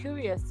I'll be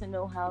curious to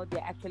know how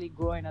they're actually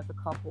growing as a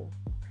couple.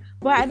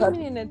 But I don't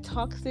mean in a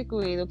toxic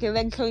way. Okay,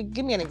 like,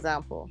 give me an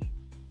example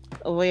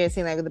of what you're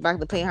saying, like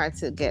the playing hard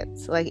to get.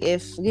 Like,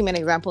 give me an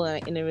example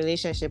in a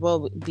relationship, what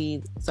would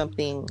be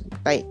something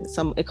like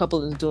a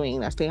couple is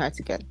doing that's playing hard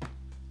to get?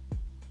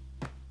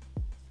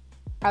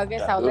 I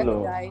guess Yeah, I'll I let don't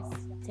you know. guys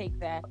take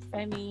that.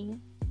 Femi.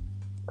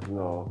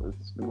 No,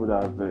 it's people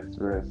that have the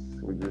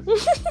experience with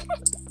this.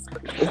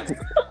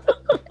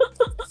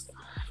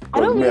 I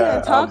don't mean in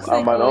a toxic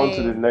I'm on way.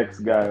 to the next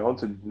guy, on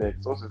to the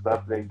next. Once you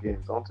start playing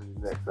games, on to the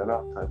next. I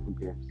don't have time for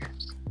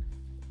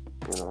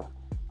games.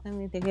 Let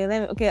me think.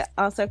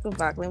 I'll circle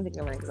back. Let me think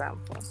of an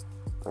example.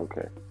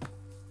 Okay.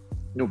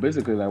 No,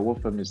 basically, like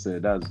what Femi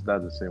said, that's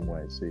the same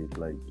way I say it.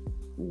 Like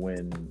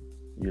when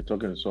you're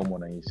talking to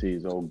someone and you say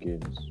it's all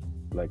games,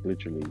 like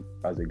literally,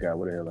 as a guy,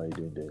 what the hell are you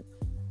doing there?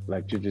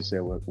 Like Chichi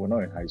said, we're not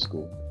in high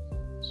school,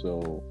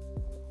 so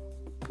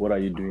what are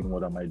you doing?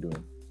 What am I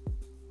doing?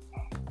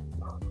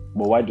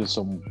 But why do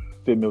some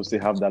females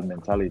still have that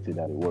mentality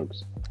that it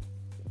works?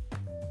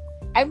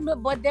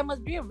 But there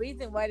must be a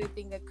reason why they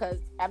think that. Because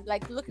I'm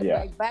like, look at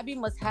like Babi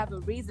must have a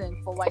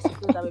reason for why she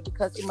feels that way,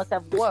 because it must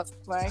have worked,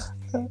 right?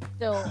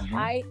 So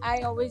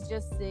I always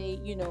just say,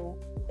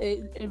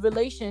 a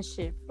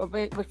relationship, or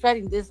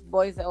regarding this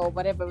boys or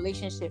whatever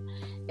relationship,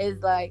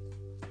 is like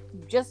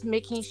just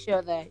making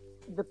sure that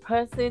the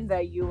person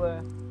that you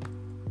were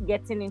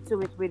getting into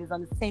it with is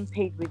on the same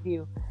page with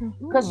you.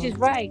 Because she's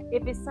right.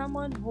 If it's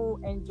someone who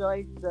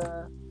enjoys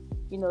the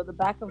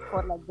back and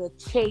forth, like the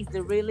chase,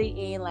 the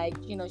really in, like,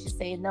 she's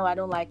saying, no, I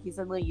don't like you.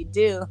 So, no, you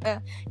do.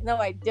 No,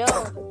 I don't.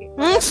 Okay,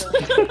 that's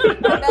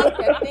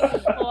the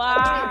thing.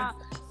 Wow.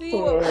 See,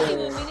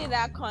 we need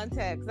that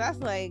context. That's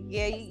like,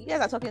 yeah, you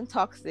guys are talking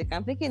toxic.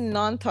 I'm thinking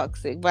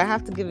non-toxic, but I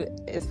have to give it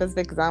a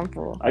specific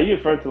example. Are you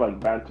referring to like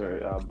banter?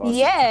 About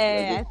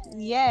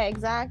Yeah,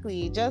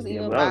 exactly. Just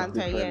even but that was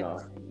banter, different yeah. now.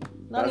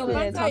 Not even in a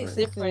Banter is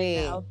toxic different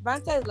way. now.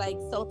 Banter is like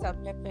salt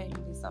and pepper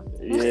into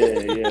something.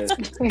 Yeah.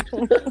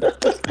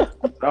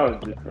 That was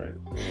different.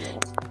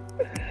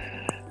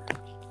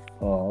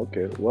 Oh,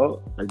 okay.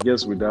 Well, I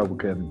guess with that we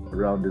can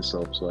round this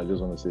up. So I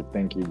just want to say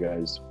thank you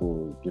guys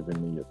for giving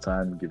me your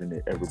time,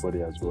 giving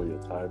everybody as well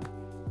your time.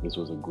 This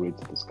was a great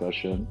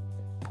discussion.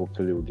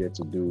 Hopefully we'll get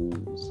to do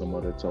some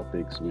other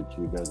topics with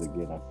you guys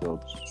again. I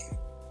felt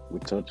we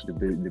touched the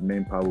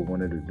main part we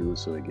wanted to do.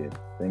 So again,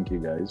 thank you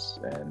guys,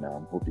 and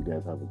hope you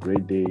guys have a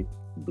great day.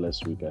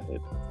 Blessed week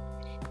ahead.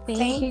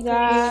 Thank you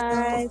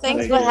guys.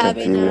 Thanks for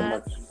having you.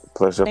 us.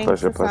 Pleasure.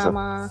 Thanks,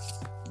 Osama.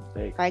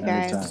 Thanks. Bye,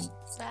 guys.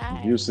 Anytime.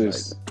 Bye.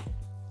 Deuces.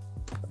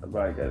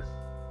 Bye, guys.